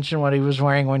articles mention what he was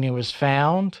wearing when he was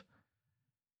found.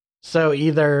 So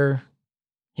either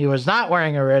he was not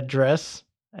wearing a red dress,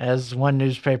 as one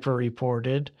newspaper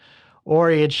reported,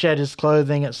 or he had shed his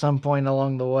clothing at some point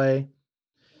along the way.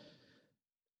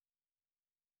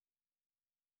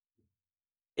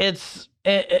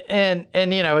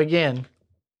 Again,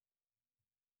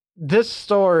 this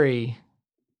story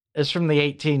is from the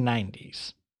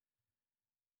 1890s.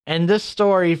 And this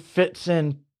story fits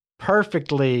in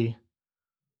perfectly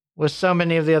with so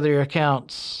many of the other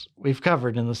accounts we've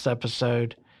covered in this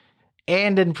episode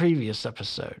and in previous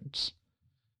episodes.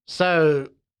 So,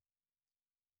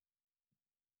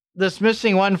 this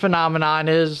missing one phenomenon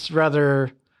is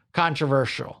rather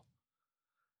controversial.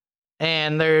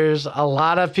 And there's a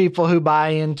lot of people who buy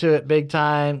into it big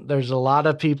time. There's a lot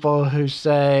of people who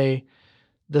say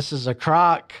this is a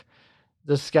crock.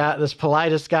 This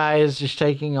Paulides guy is just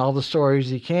taking all the stories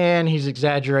he can. He's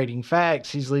exaggerating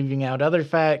facts. He's leaving out other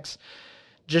facts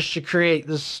just to create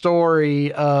this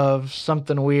story of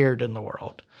something weird in the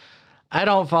world. I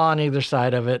don't fall on either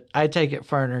side of it. I take it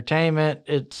for entertainment.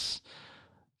 It's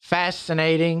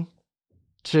fascinating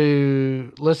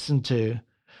to listen to.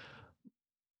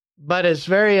 But it's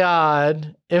very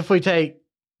odd, if we take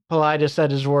Paulides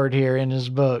at his word here in his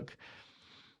book,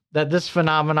 that this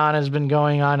phenomenon has been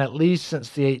going on at least since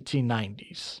the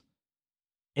 1890s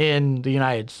in the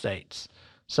United States.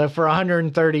 So for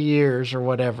 130 years or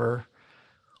whatever,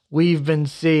 we've been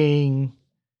seeing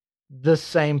this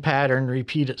same pattern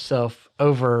repeat itself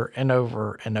over and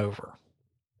over and over.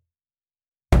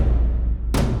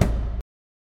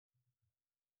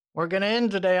 We're going to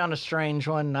end today on a strange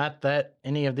one. Not that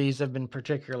any of these have been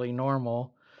particularly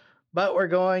normal, But we're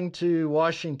going to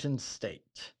Washington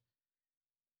State,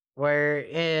 where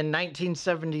in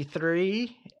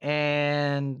 1973,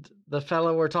 and the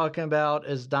fellow we're talking about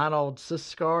is Donald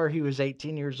Siskar. He was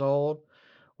 18 years old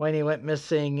when he went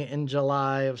missing in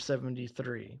July of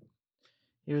 73.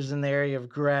 He was in the area of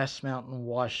Grass Mountain,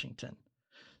 Washington.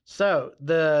 So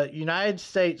the United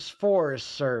States Forest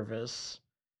Service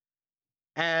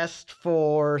asked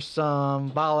for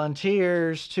some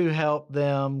volunteers to help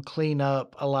them clean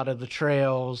up a lot of the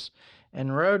trails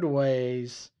and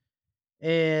roadways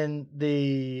in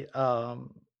the oh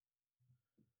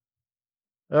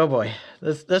boy,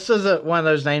 this isn't one of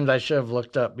those names I should have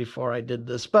looked up before I did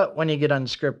this, but when you get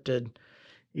unscripted,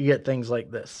 you get things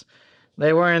like this.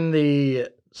 They were in the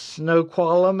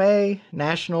Snoqualmie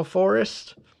National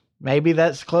Forest. Maybe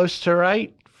that's close to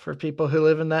right for people who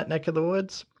live in that neck of the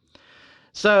woods.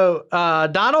 So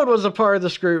Donald was a part of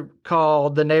this group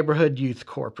called the Neighborhood Youth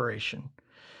Corporation.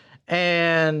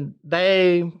 And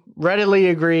they readily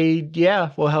agreed,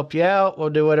 yeah, we'll help you out. We'll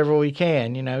do whatever we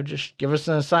can. Just give us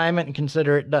an assignment and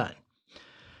consider it done.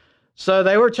 So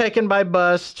they were taken by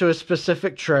bus to a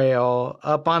specific trail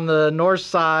up on the north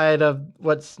side of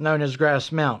what's known as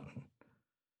Grass Mountain.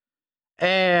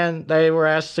 And they were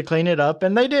asked to clean it up,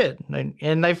 and they did.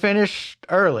 And they finished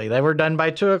early. They were done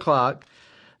by 2 o'clock.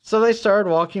 So they started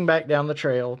walking back down the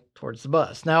trail towards the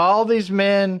bus. Now, all these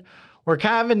men were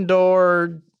kind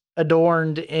of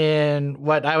adorned in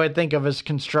what I would think of as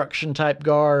construction type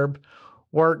garb,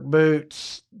 work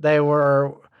boots. They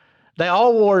all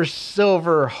wore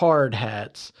silver hard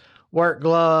hats, work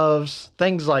gloves,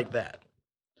 things like that.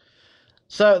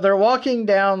 So they're walking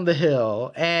down the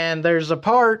hill, and there's a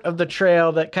part of the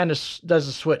trail that kind of does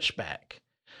a switchback.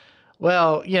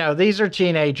 Well, these are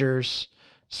teenagers.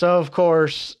 So, of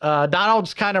course,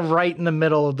 Donald's kind of right in the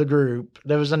middle of the group.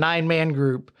 There was a 9-man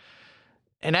group.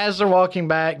 And as they're walking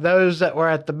back, those that were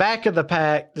at the back of the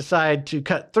pack decide to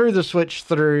cut through the switch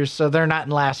through so they're not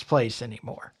in last place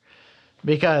anymore.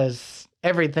 Because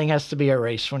everything has to be a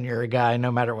race when you're a guy,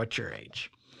 no matter what your age.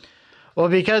 Well,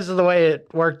 because of the way it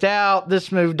worked out,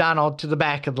 this moved Donald to the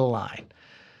back of the line.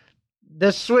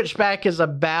 This switchback is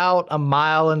about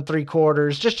 1.75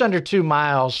 miles, just under 2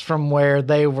 miles from where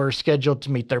they were scheduled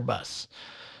to meet their bus.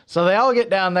 So they all get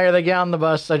down there, they get on the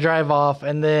bus, they drive off,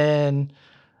 and then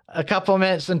a couple of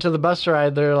minutes into the bus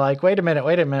ride, they're like, wait a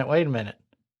minute.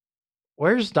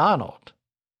 Where's Donald?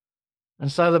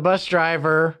 And so the bus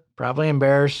driver, probably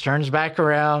embarrassed, turns back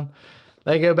around.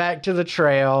 They go back to the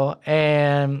trail,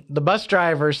 and the bus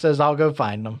driver says, I'll go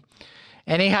find him.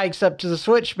 And he hikes up to the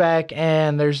switchback,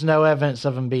 and there's no evidence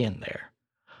of him being there.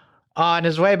 On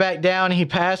his way back down, he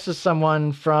passes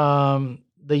someone from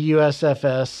the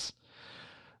USFS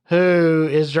who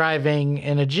is driving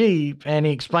in a Jeep, and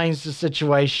he explains the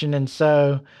situation. And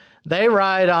so they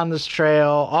ride on this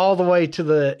trail all the way to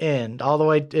the end,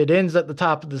 it ends at the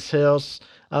top of this hill,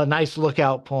 a nice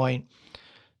lookout point.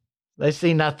 They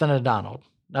see nothing of Donald,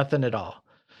 nothing at all.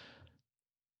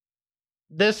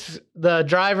 The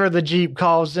driver of the Jeep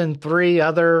calls in 3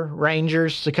 other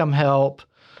rangers to come help.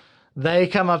 They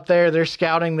come up there, they're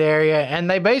scouting the area,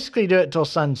 and they basically do it till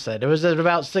sunset. It was at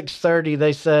about 6:30.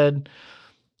 They said,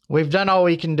 we've done all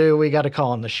we can do. We got to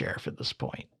call in the sheriff at this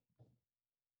point.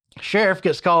 Sheriff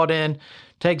gets called in,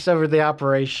 takes over the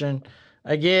operation.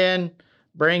 Again,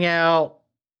 bring out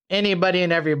anybody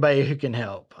and everybody who can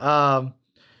help.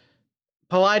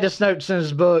 Paulides notes in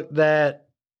his book that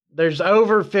there's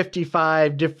over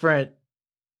 55 different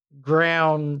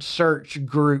ground search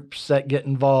groups that get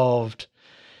involved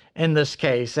in this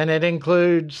case. And it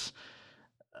includes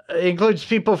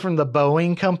people from the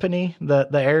Boeing company, the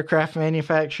aircraft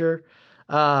manufacturer,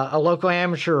 a local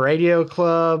amateur radio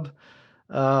club,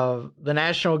 the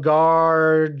National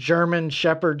Guard, German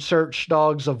Shepherd Search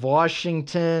Dogs of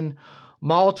Washington,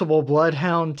 multiple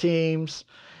bloodhound teams,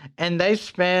 and they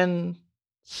spend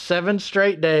 7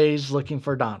 straight days looking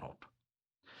for Donald.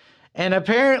 And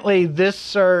apparently this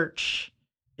search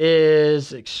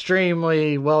is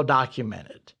extremely well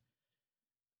documented.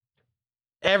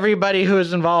 Everybody who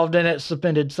was involved in it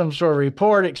submitted some sort of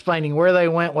report explaining where they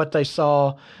went, what they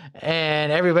saw,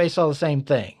 and everybody saw the same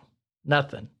thing.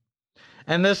 Nothing.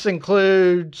 And this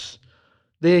includes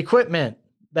the equipment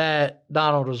that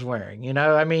Donald was wearing.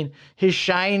 His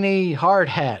shiny hard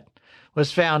hat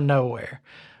was found nowhere.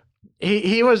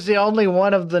 He was the only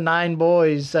one of the 9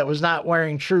 boys that was not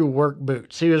wearing true work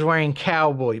boots. He was wearing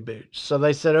cowboy boots. So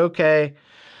they said, okay,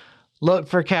 look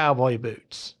for cowboy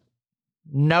boots.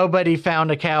 Nobody found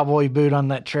a cowboy boot on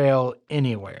that trail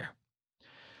anywhere.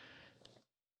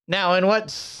 Now, in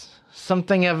what's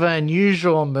something of an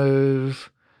unusual move,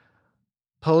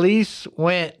 police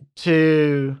went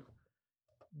to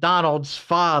Donald's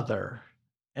father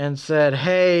and said,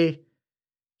 "Hey,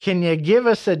 can you give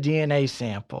us a DNA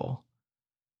sample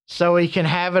so we can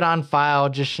have it on file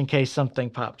just in case something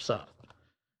pops up?"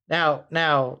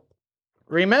 Now,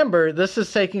 remember, this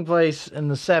is taking place in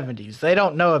the 70s. They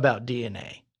don't know about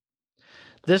DNA.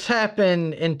 This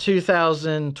happened in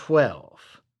 2012.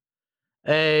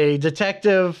 A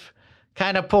detective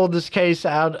kind of pulled this case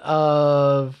out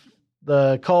of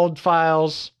the cold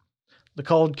files, the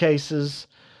cold cases,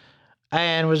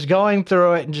 and was going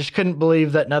through it and just couldn't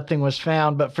believe that nothing was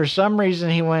found. But for some reason,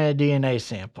 he wanted a DNA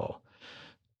sample.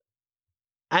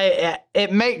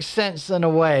 It makes sense in a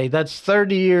way. That's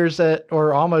 30 years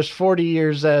or almost 40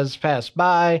 years has passed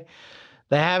by.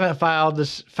 They haven't found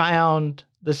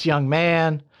this young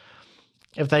man.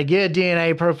 If they get a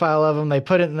DNA profile of him, they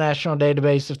put it in the national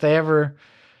database. If they ever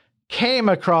came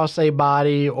across a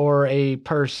body or a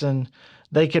person,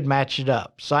 they could match it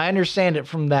up. So I understand it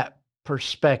from that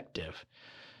perspective.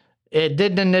 It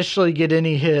didn't initially get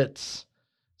any hits.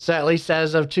 So at least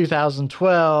as of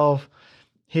 2012,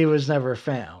 he was never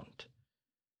found.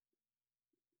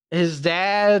 His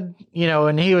dad,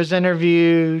 when he was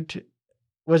interviewed,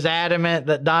 was adamant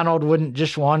that Donald wouldn't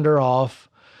just wander off.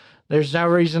 There's no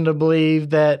reason to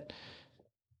believe that,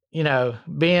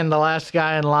 being the last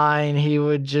guy in line, he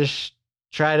would just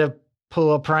try to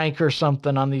pull a prank or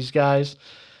something on these guys.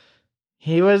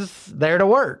 He was there to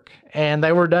work, and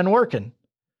they were done working.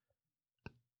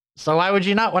 So why would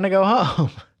you not want to go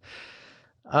home?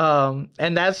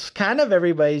 And that's kind of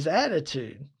everybody's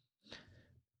attitude.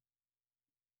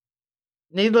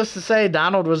 Needless to say,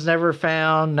 Donald was never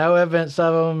found. No evidence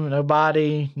of him, no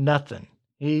body, nothing.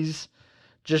 He's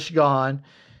just gone.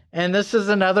 And this is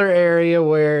another area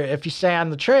where if you stay on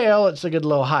the trail, it's a good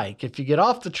little hike. If you get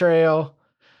off the trail,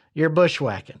 you're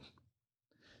bushwhacking.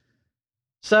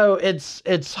 So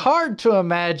it's hard to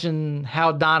imagine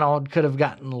how Donald could have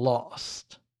gotten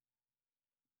lost.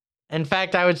 In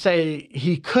fact, I would say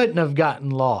he couldn't have gotten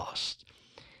lost.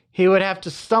 He would have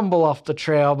to stumble off the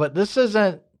trail, but this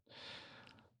isn't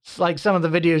like some of the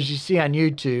videos you see on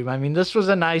YouTube. I mean, this was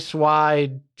a nice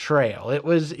wide trail. It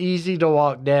was easy to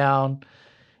walk down.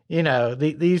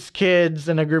 These kids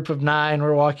in a group of 9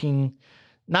 were walking,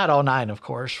 not all 9, of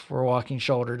course, were walking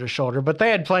shoulder to shoulder, but they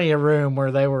had plenty of room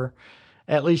where they were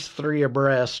at least 3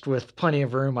 abreast with plenty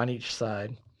of room on each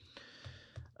side.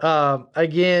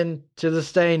 Again, to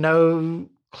this day, no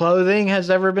clothing has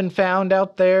ever been found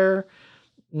out there.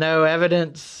 No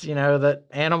evidence, that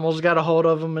animals got a hold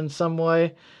of them in some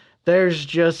way. There's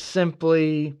just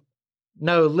simply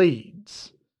no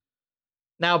leads.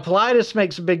 Now, Paulides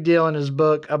makes a big deal in his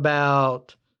book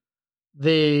about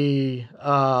the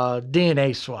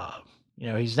DNA swab.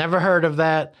 He's never heard of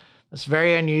that. It's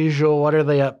very unusual. What are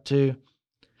they up to?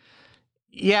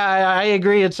 Yeah, I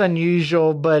agree it's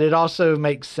unusual, but it also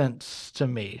makes sense to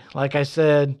me. Like I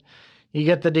said, you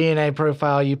get the DNA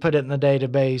profile, you put it in the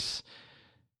database.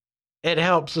 It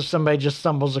helps if somebody just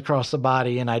stumbles across the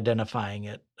body and identifying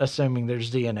it, assuming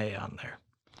there's DNA on there.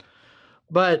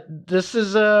 But this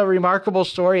is a remarkable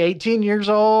story. 18 years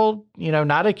old,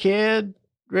 not a kid,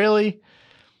 really.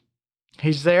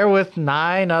 He's there with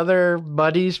 9 other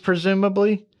buddies,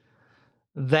 presumably.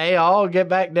 They all get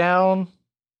back down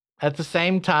at the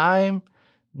same time.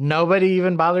 Nobody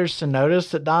even bothers to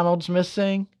notice that Donald's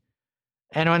missing.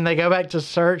 And when they go back to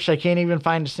search, they can't even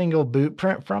find a single boot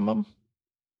print from him.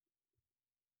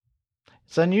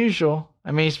 It's unusual.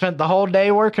 I mean, he spent the whole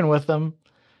day working with them.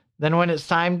 Then when it's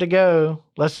time to go,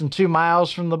 less than 2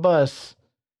 miles from the bus,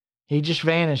 he just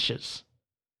vanishes.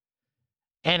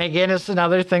 And again, it's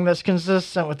another thing that's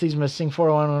consistent with these missing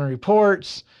 411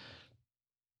 reports.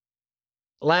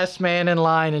 Last man in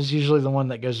line is usually the one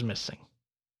that goes missing.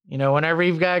 Whenever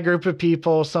you've got a group of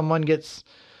people, someone gets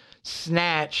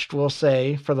snatched, we'll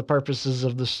say, for the purposes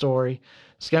of the story.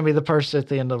 It's going to be the person at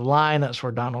the end of the line. That's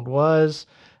where Donald was,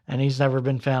 and he's never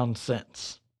been found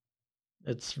since.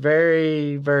 It's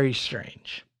very, very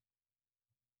strange.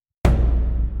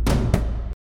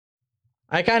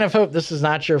 I kind of hope this is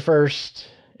not your first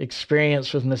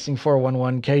experience with missing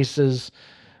 411 cases.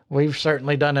 We've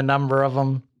certainly done a number of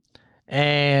them.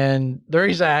 And the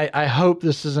reason I hope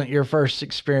this isn't your first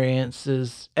experience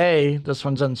is A, this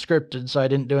one's unscripted, so I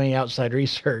didn't do any outside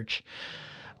research.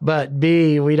 But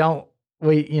B, we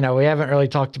haven't really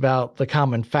talked about the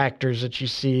common factors that you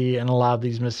see in a lot of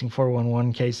these missing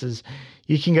 411 cases.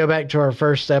 You can go back to our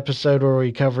first episode where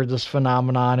we covered this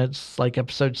phenomenon. It's like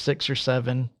episode 6 or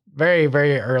 7, very,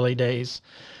 very early days.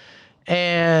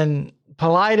 And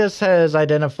Paulides has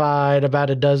identified about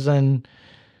a dozen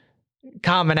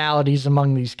commonalities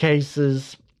among these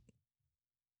cases.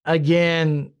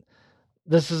 Again,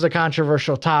 this is a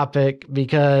controversial topic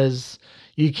because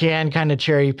you can kind of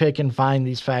cherry pick and find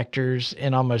these factors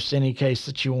in almost any case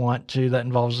that you want to that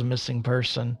involves a missing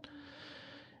person.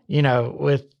 You know,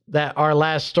 with that, our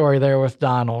last story there with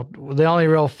Donald, the only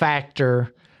real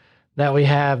factor that we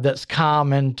have that's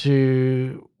common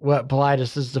to what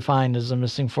Paulides has defined as a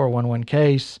missing 411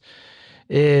 case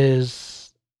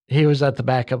is he was at the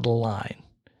back of the line.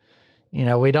 You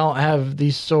know, we don't have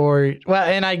these stories. Well,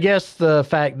 and I guess the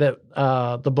fact that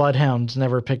the bloodhounds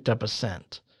never picked up a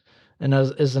scent and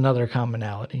is another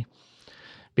commonality.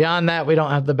 Beyond that, we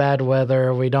don't have the bad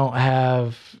weather. We don't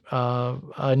have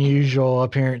unusual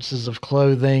appearances of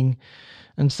clothing.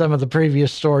 And some of the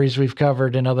previous stories we've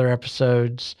covered in other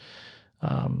episodes,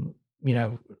 you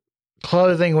know,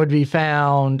 clothing would be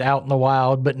found out in the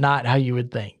wild, but not how you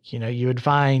would think. You know, you would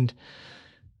find,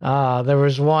 there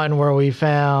was one where we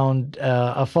found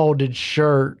a folded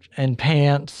shirt and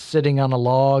pants sitting on a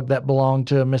log that belonged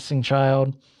to a missing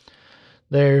child.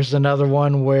 There's another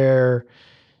one where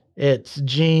it's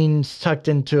jeans tucked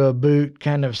into a boot,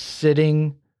 kind of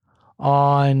sitting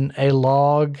on a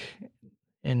log.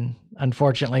 And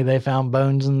unfortunately, they found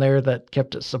bones in there that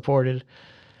kept it supported.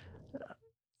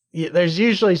 There's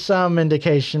usually some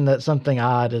indication that something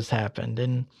odd has happened.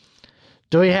 And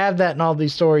do we have that in all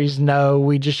these stories? No,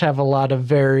 we just have a lot of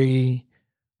very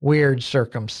weird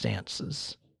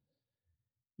circumstances.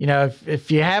 You know,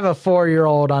 if you have a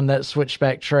 4-year-old on that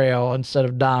switchback trail instead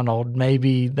of Donald,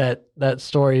 maybe that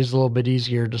story is a little bit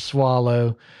easier to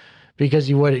swallow because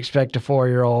you would expect a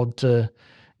 4-year-old to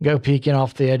go peeking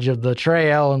off the edge of the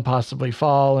trail and possibly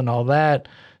fall and all that.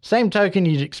 Same token,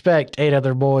 you'd expect 8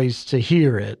 other boys to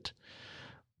hear it,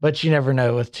 but you never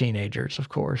know with teenagers, of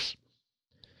course.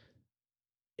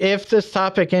 If this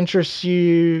topic interests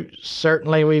you,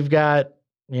 certainly we've got,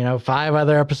 5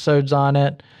 other episodes on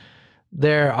it.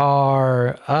 There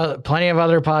are plenty of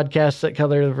other podcasts that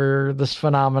cover this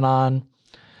phenomenon.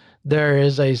 There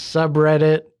is a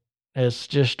subreddit. It's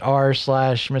just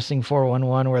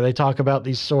r/missing411 where they talk about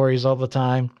these stories all the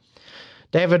time.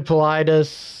 David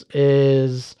Paulides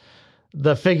is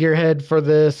the figurehead for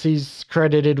this. He's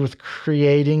credited with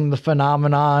creating the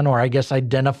phenomenon, or I guess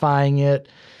identifying it.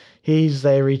 He's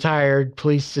a retired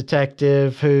police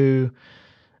detective who,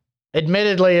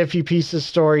 admittedly, if you piece his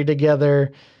story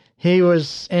together, he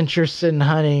was interested in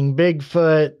hunting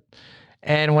Bigfoot.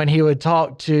 And when he would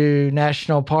talk to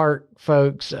national park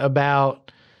folks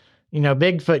about,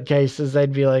 Bigfoot cases,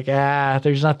 they'd be like,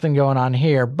 there's nothing going on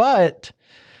here. But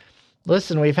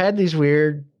listen, we've had these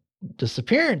weird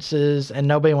disappearances and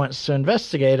nobody wants to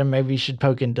investigate them. Maybe you should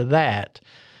poke into that.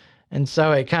 And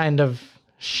so it kind of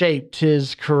shaped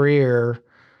his career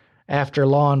after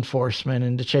law enforcement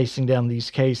into chasing down these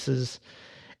cases.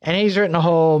 And he's written a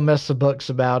whole mess of books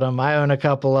about them. I own a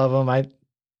couple of them.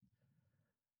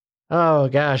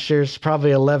 There's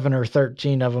probably 11 or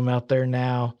 13 of them out there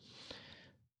now.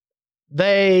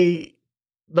 The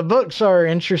books are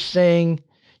interesting.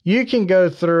 You can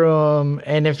go through them,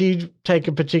 and if you take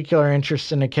a particular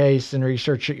interest in a case and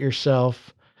research it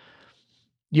yourself,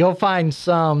 you'll find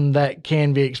some that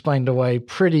can be explained away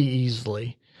pretty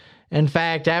easily. In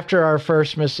fact, after our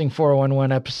first Missing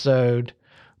 411 episode,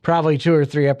 probably 2 or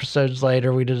 3 episodes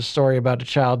later, we did a story about a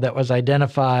child that was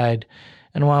identified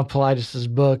in one of Paulides'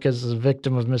 book as a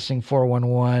victim of Missing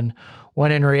 411,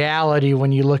 when in reality,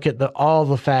 when you look at all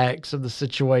the facts of the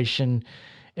situation,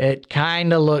 it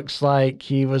kind of looks like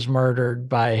he was murdered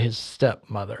by his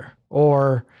stepmother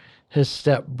or his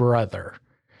stepbrother.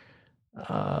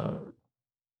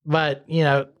 But,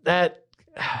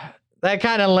 that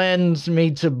kind of lends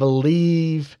me to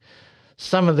believe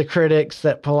some of the critics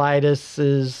that Paulides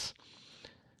is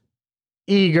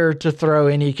eager to throw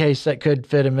any case that could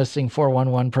fit a Missing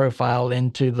 411 profile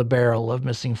into the barrel of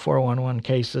Missing 411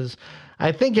 cases.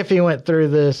 I think if he went through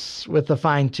this with a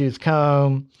fine-tooth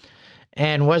comb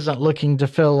and wasn't looking to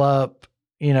fill up,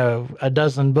 a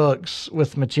dozen books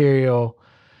with material,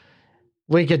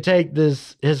 we could take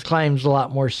his claims a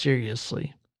lot more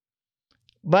seriously.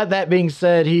 But that being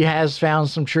said, he has found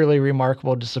some truly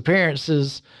remarkable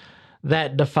disappearances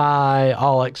that defy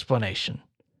all explanation.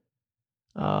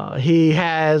 He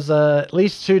has at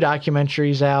least 2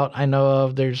 documentaries out I know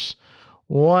of. There's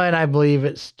one, I believe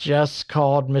it's just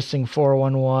called Missing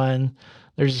 411.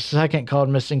 There's a second called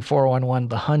Missing 411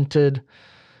 The Hunted.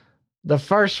 The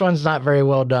first one's not very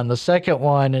well done. The second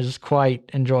one is quite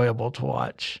enjoyable to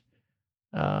watch.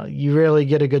 You really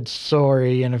get a good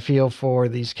story and a feel for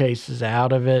these cases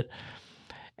out of it.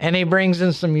 And he brings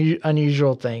in some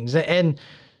unusual things. And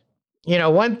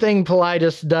one thing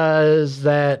Politis does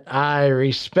that I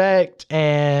respect,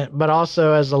 but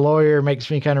also as a lawyer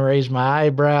makes me kind of raise my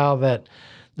eyebrow that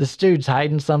this dude's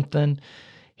hiding something.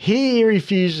 He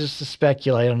refuses to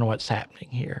speculate on what's happening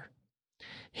here.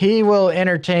 He will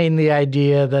entertain the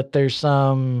idea that there's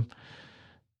some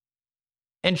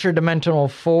interdimensional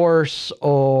force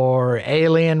or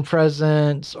alien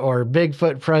presence or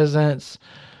Bigfoot presence,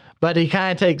 but he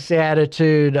kind of takes the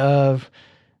attitude of,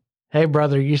 hey,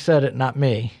 brother, you said it, not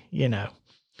me,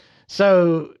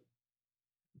 So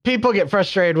people get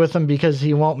frustrated with him because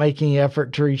he won't make any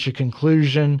effort to reach a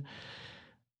conclusion.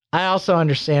 I also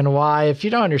understand why. If you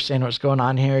don't understand what's going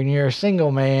on here and you're a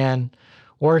single man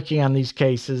working on these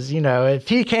cases, if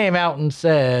he came out and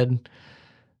said,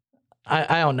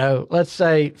 I don't know, let's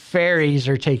say fairies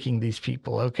are taking these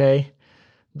people, okay?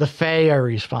 The Fae are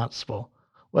responsible.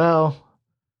 Well,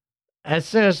 as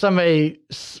soon as somebody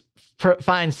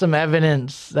finds some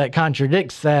evidence that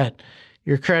contradicts that,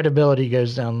 your credibility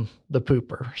goes down the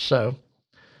pooper. So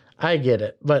I get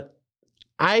it. But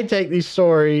I take these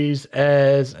stories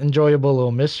as enjoyable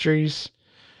little mysteries.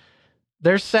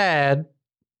 They're sad.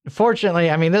 Fortunately,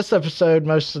 this episode,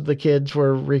 most of the kids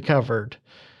were recovered,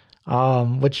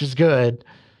 which is good.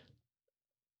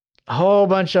 A whole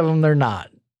bunch of them, they're not.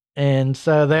 And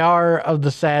so they are of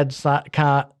the sad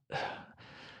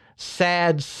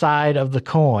side of the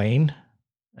coin,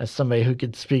 as somebody who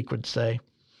could speak would say.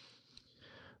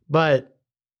 But,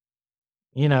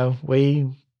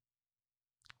 we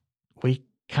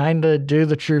kind of do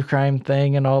the true crime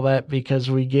thing and all that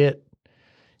because we get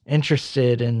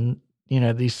interested in,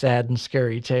 these sad and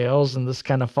scary tales, and this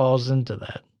kind of falls into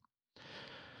that.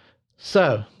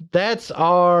 So that's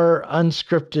our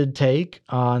unscripted take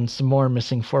on some more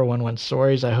Missing 411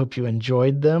 stories. I hope you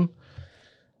enjoyed them.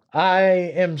 I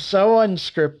am so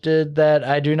unscripted that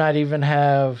I do not even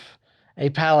have a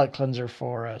palate cleanser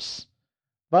for us.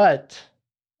 But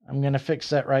I'm going to fix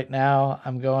that right now.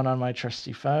 I'm going on my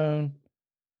trusty phone.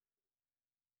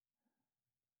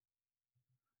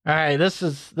 All right, this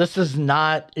is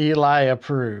not Eli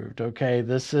approved, okay?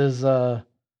 This is all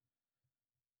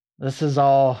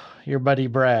your buddy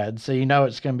Brad. So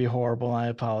it's going to be horrible. I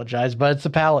apologize, but it's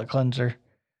a palate cleanser.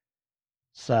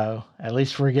 So, at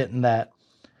least we're getting that.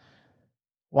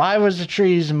 Why was the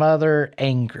tree's mother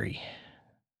angry?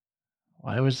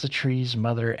 Why was the tree's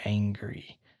mother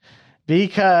angry?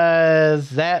 Because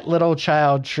that little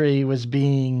child tree was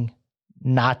being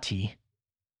naughty.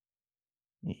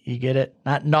 You get it?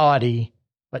 Not naughty,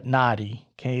 but naughty.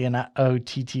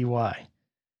 K-N-O-T-T-Y.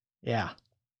 Yeah.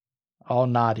 All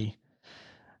naughty.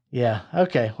 Yeah.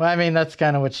 Okay. Well, that's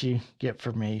kind of what you get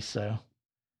from me. So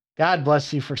God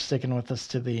bless you for sticking with us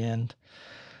to the end.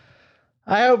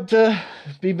 I hope to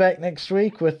be back next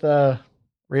week with a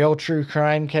real true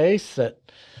crime case that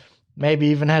maybe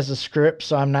even has a script,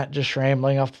 so I'm not just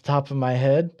rambling off the top of my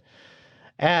head.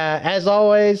 As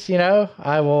always,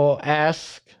 I will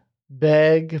ask,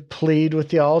 beg, plead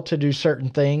with y'all to do certain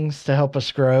things to help us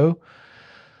grow.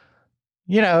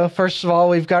 First of all,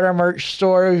 we've got our merch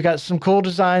store. We've got some cool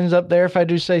designs up there, if I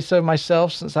do say so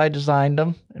myself, since I designed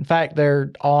them. In fact,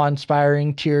 they're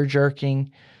awe-inspiring,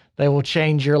 tear-jerking. They will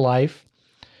change your life.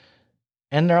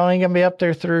 And they're only going to be up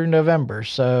there through November.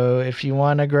 So if you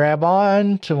want to grab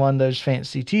on to one of those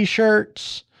fancy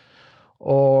t-shirts,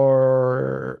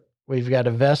 or we've got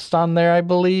a vest on there, I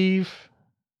believe.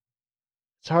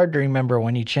 It's hard to remember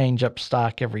when you change up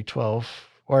stock every 12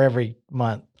 or every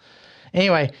month.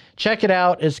 Anyway, check it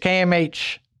out. It's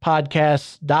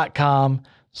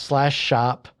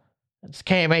kmhpodcast.com/shop. It's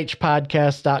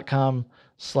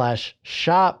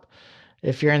kmhpodcast.com/shop.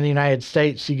 If you're in the United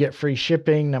States, you get free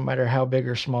shipping no matter how big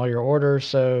or small your order.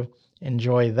 So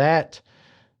enjoy that.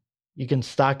 You can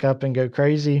stock up and go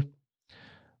crazy.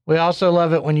 We also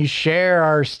love it when you share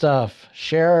our stuff,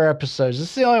 share our episodes. This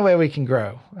is the only way we can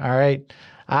grow. All right.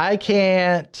 I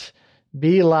can't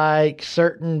be like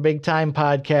certain big time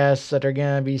podcasts that are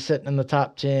going to be sitting in the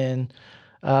top 10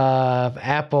 of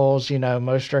Apple's,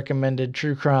 most recommended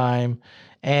true crime,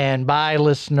 and buy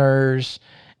listeners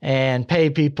and pay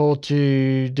people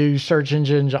to do search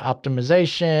engine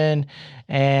optimization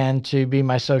and to be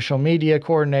my social media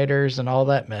coordinators and all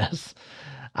that mess.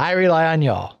 I rely on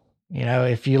y'all.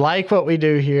 If you like what we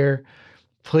do here,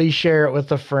 please share it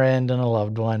with a friend and a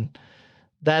loved one.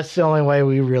 That's the only way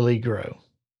we really grow.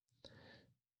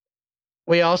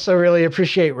 We also really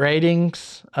appreciate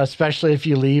ratings, especially if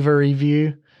you leave a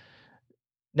review.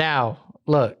 Now,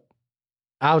 look,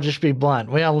 I'll just be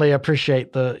blunt. We only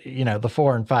appreciate the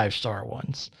 4 and 5 star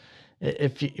ones.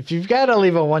 If you've got to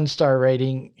leave a 1-star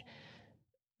rating,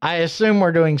 I assume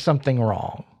we're doing something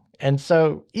wrong. And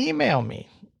so email me.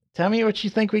 Tell me what you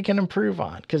think we can improve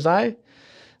on, because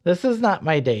this is not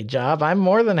my day job. I'm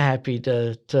more than happy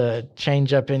to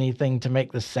change up anything to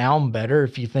make the sound better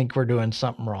if you think we're doing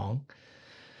something wrong.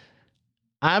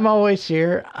 I'm always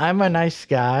here. I'm a nice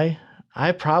guy.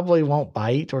 I probably won't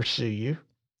bite or sue you.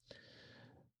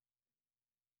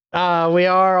 We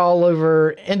are all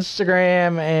over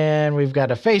Instagram, and we've got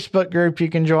a Facebook group you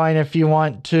can join if you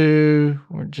want to.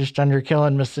 We're just under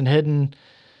Killing Missing Hidden.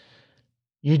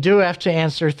 You do have to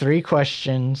answer 3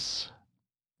 questions.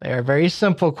 They are very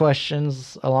simple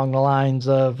questions along the lines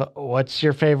of, what's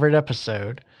your favorite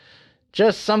episode?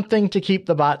 Just something to keep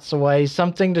the bots away,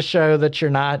 something to show that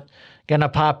you're not going to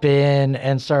pop in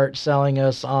and start selling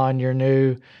us on your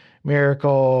new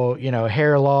miracle,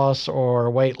 hair loss or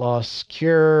weight loss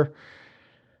cure.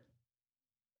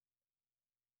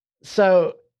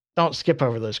 So don't skip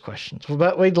over those questions.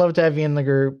 But we'd love to have you in the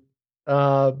group.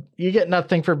 You get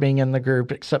nothing for being in the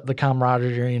group except the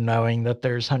camaraderie and knowing that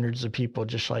there's hundreds of people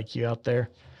just like you out there.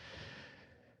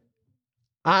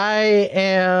 I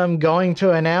am going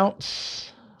to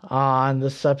announce on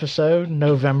this episode,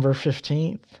 November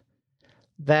 15th,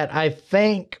 that I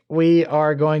think we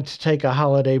are going to take a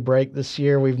holiday break this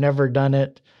year. We've never done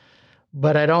it,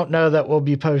 but I don't know that we'll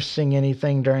be posting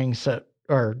anything during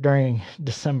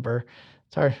December.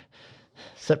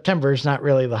 September is not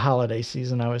really the holiday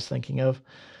season I was thinking of.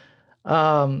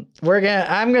 I'm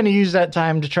going to use that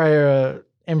time to try to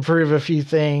improve a few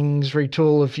things,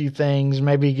 retool a few things,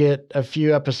 maybe get a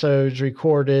few episodes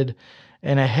recorded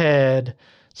and ahead,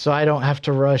 so I don't have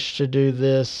to rush to do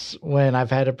this when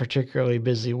I've had a particularly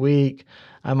busy week.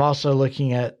 I'm also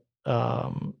looking at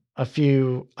a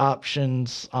few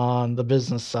options on the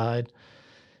business side.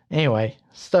 Anyway,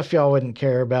 stuff y'all wouldn't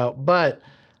care about, but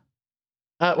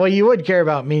you would care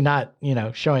about me not,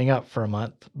 showing up for a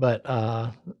month, but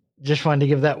just wanted to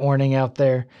give that warning out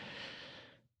there.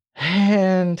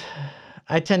 And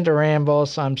I tend to ramble,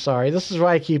 so I'm sorry. This is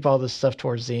why I keep all this stuff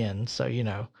towards the end, so,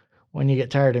 when you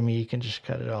get tired of me, you can just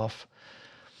cut it off.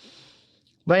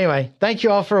 But anyway, thank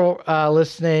you all for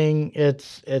listening.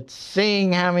 It's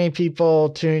seeing how many people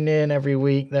tune in every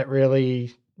week that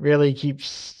really, really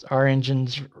keeps our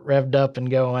engines revved up and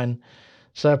going.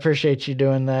 So I appreciate you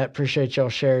doing that. Appreciate y'all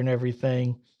sharing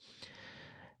everything.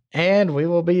 And we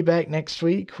will be back next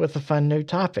week with a fun new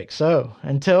topic. So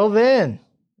until then,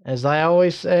 as I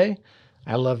always say,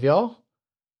 I love y'all.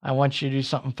 I want you to do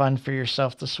something fun for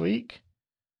yourself this week.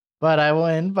 But I will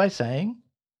end by saying,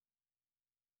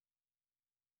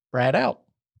 Brad out.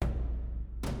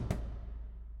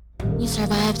 You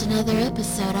survived another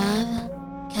episode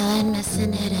of Killing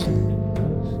Missing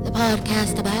Hidden, the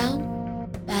podcast about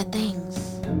bad things.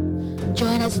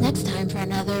 Join us next time for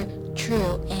another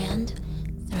true and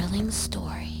thrilling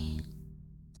story.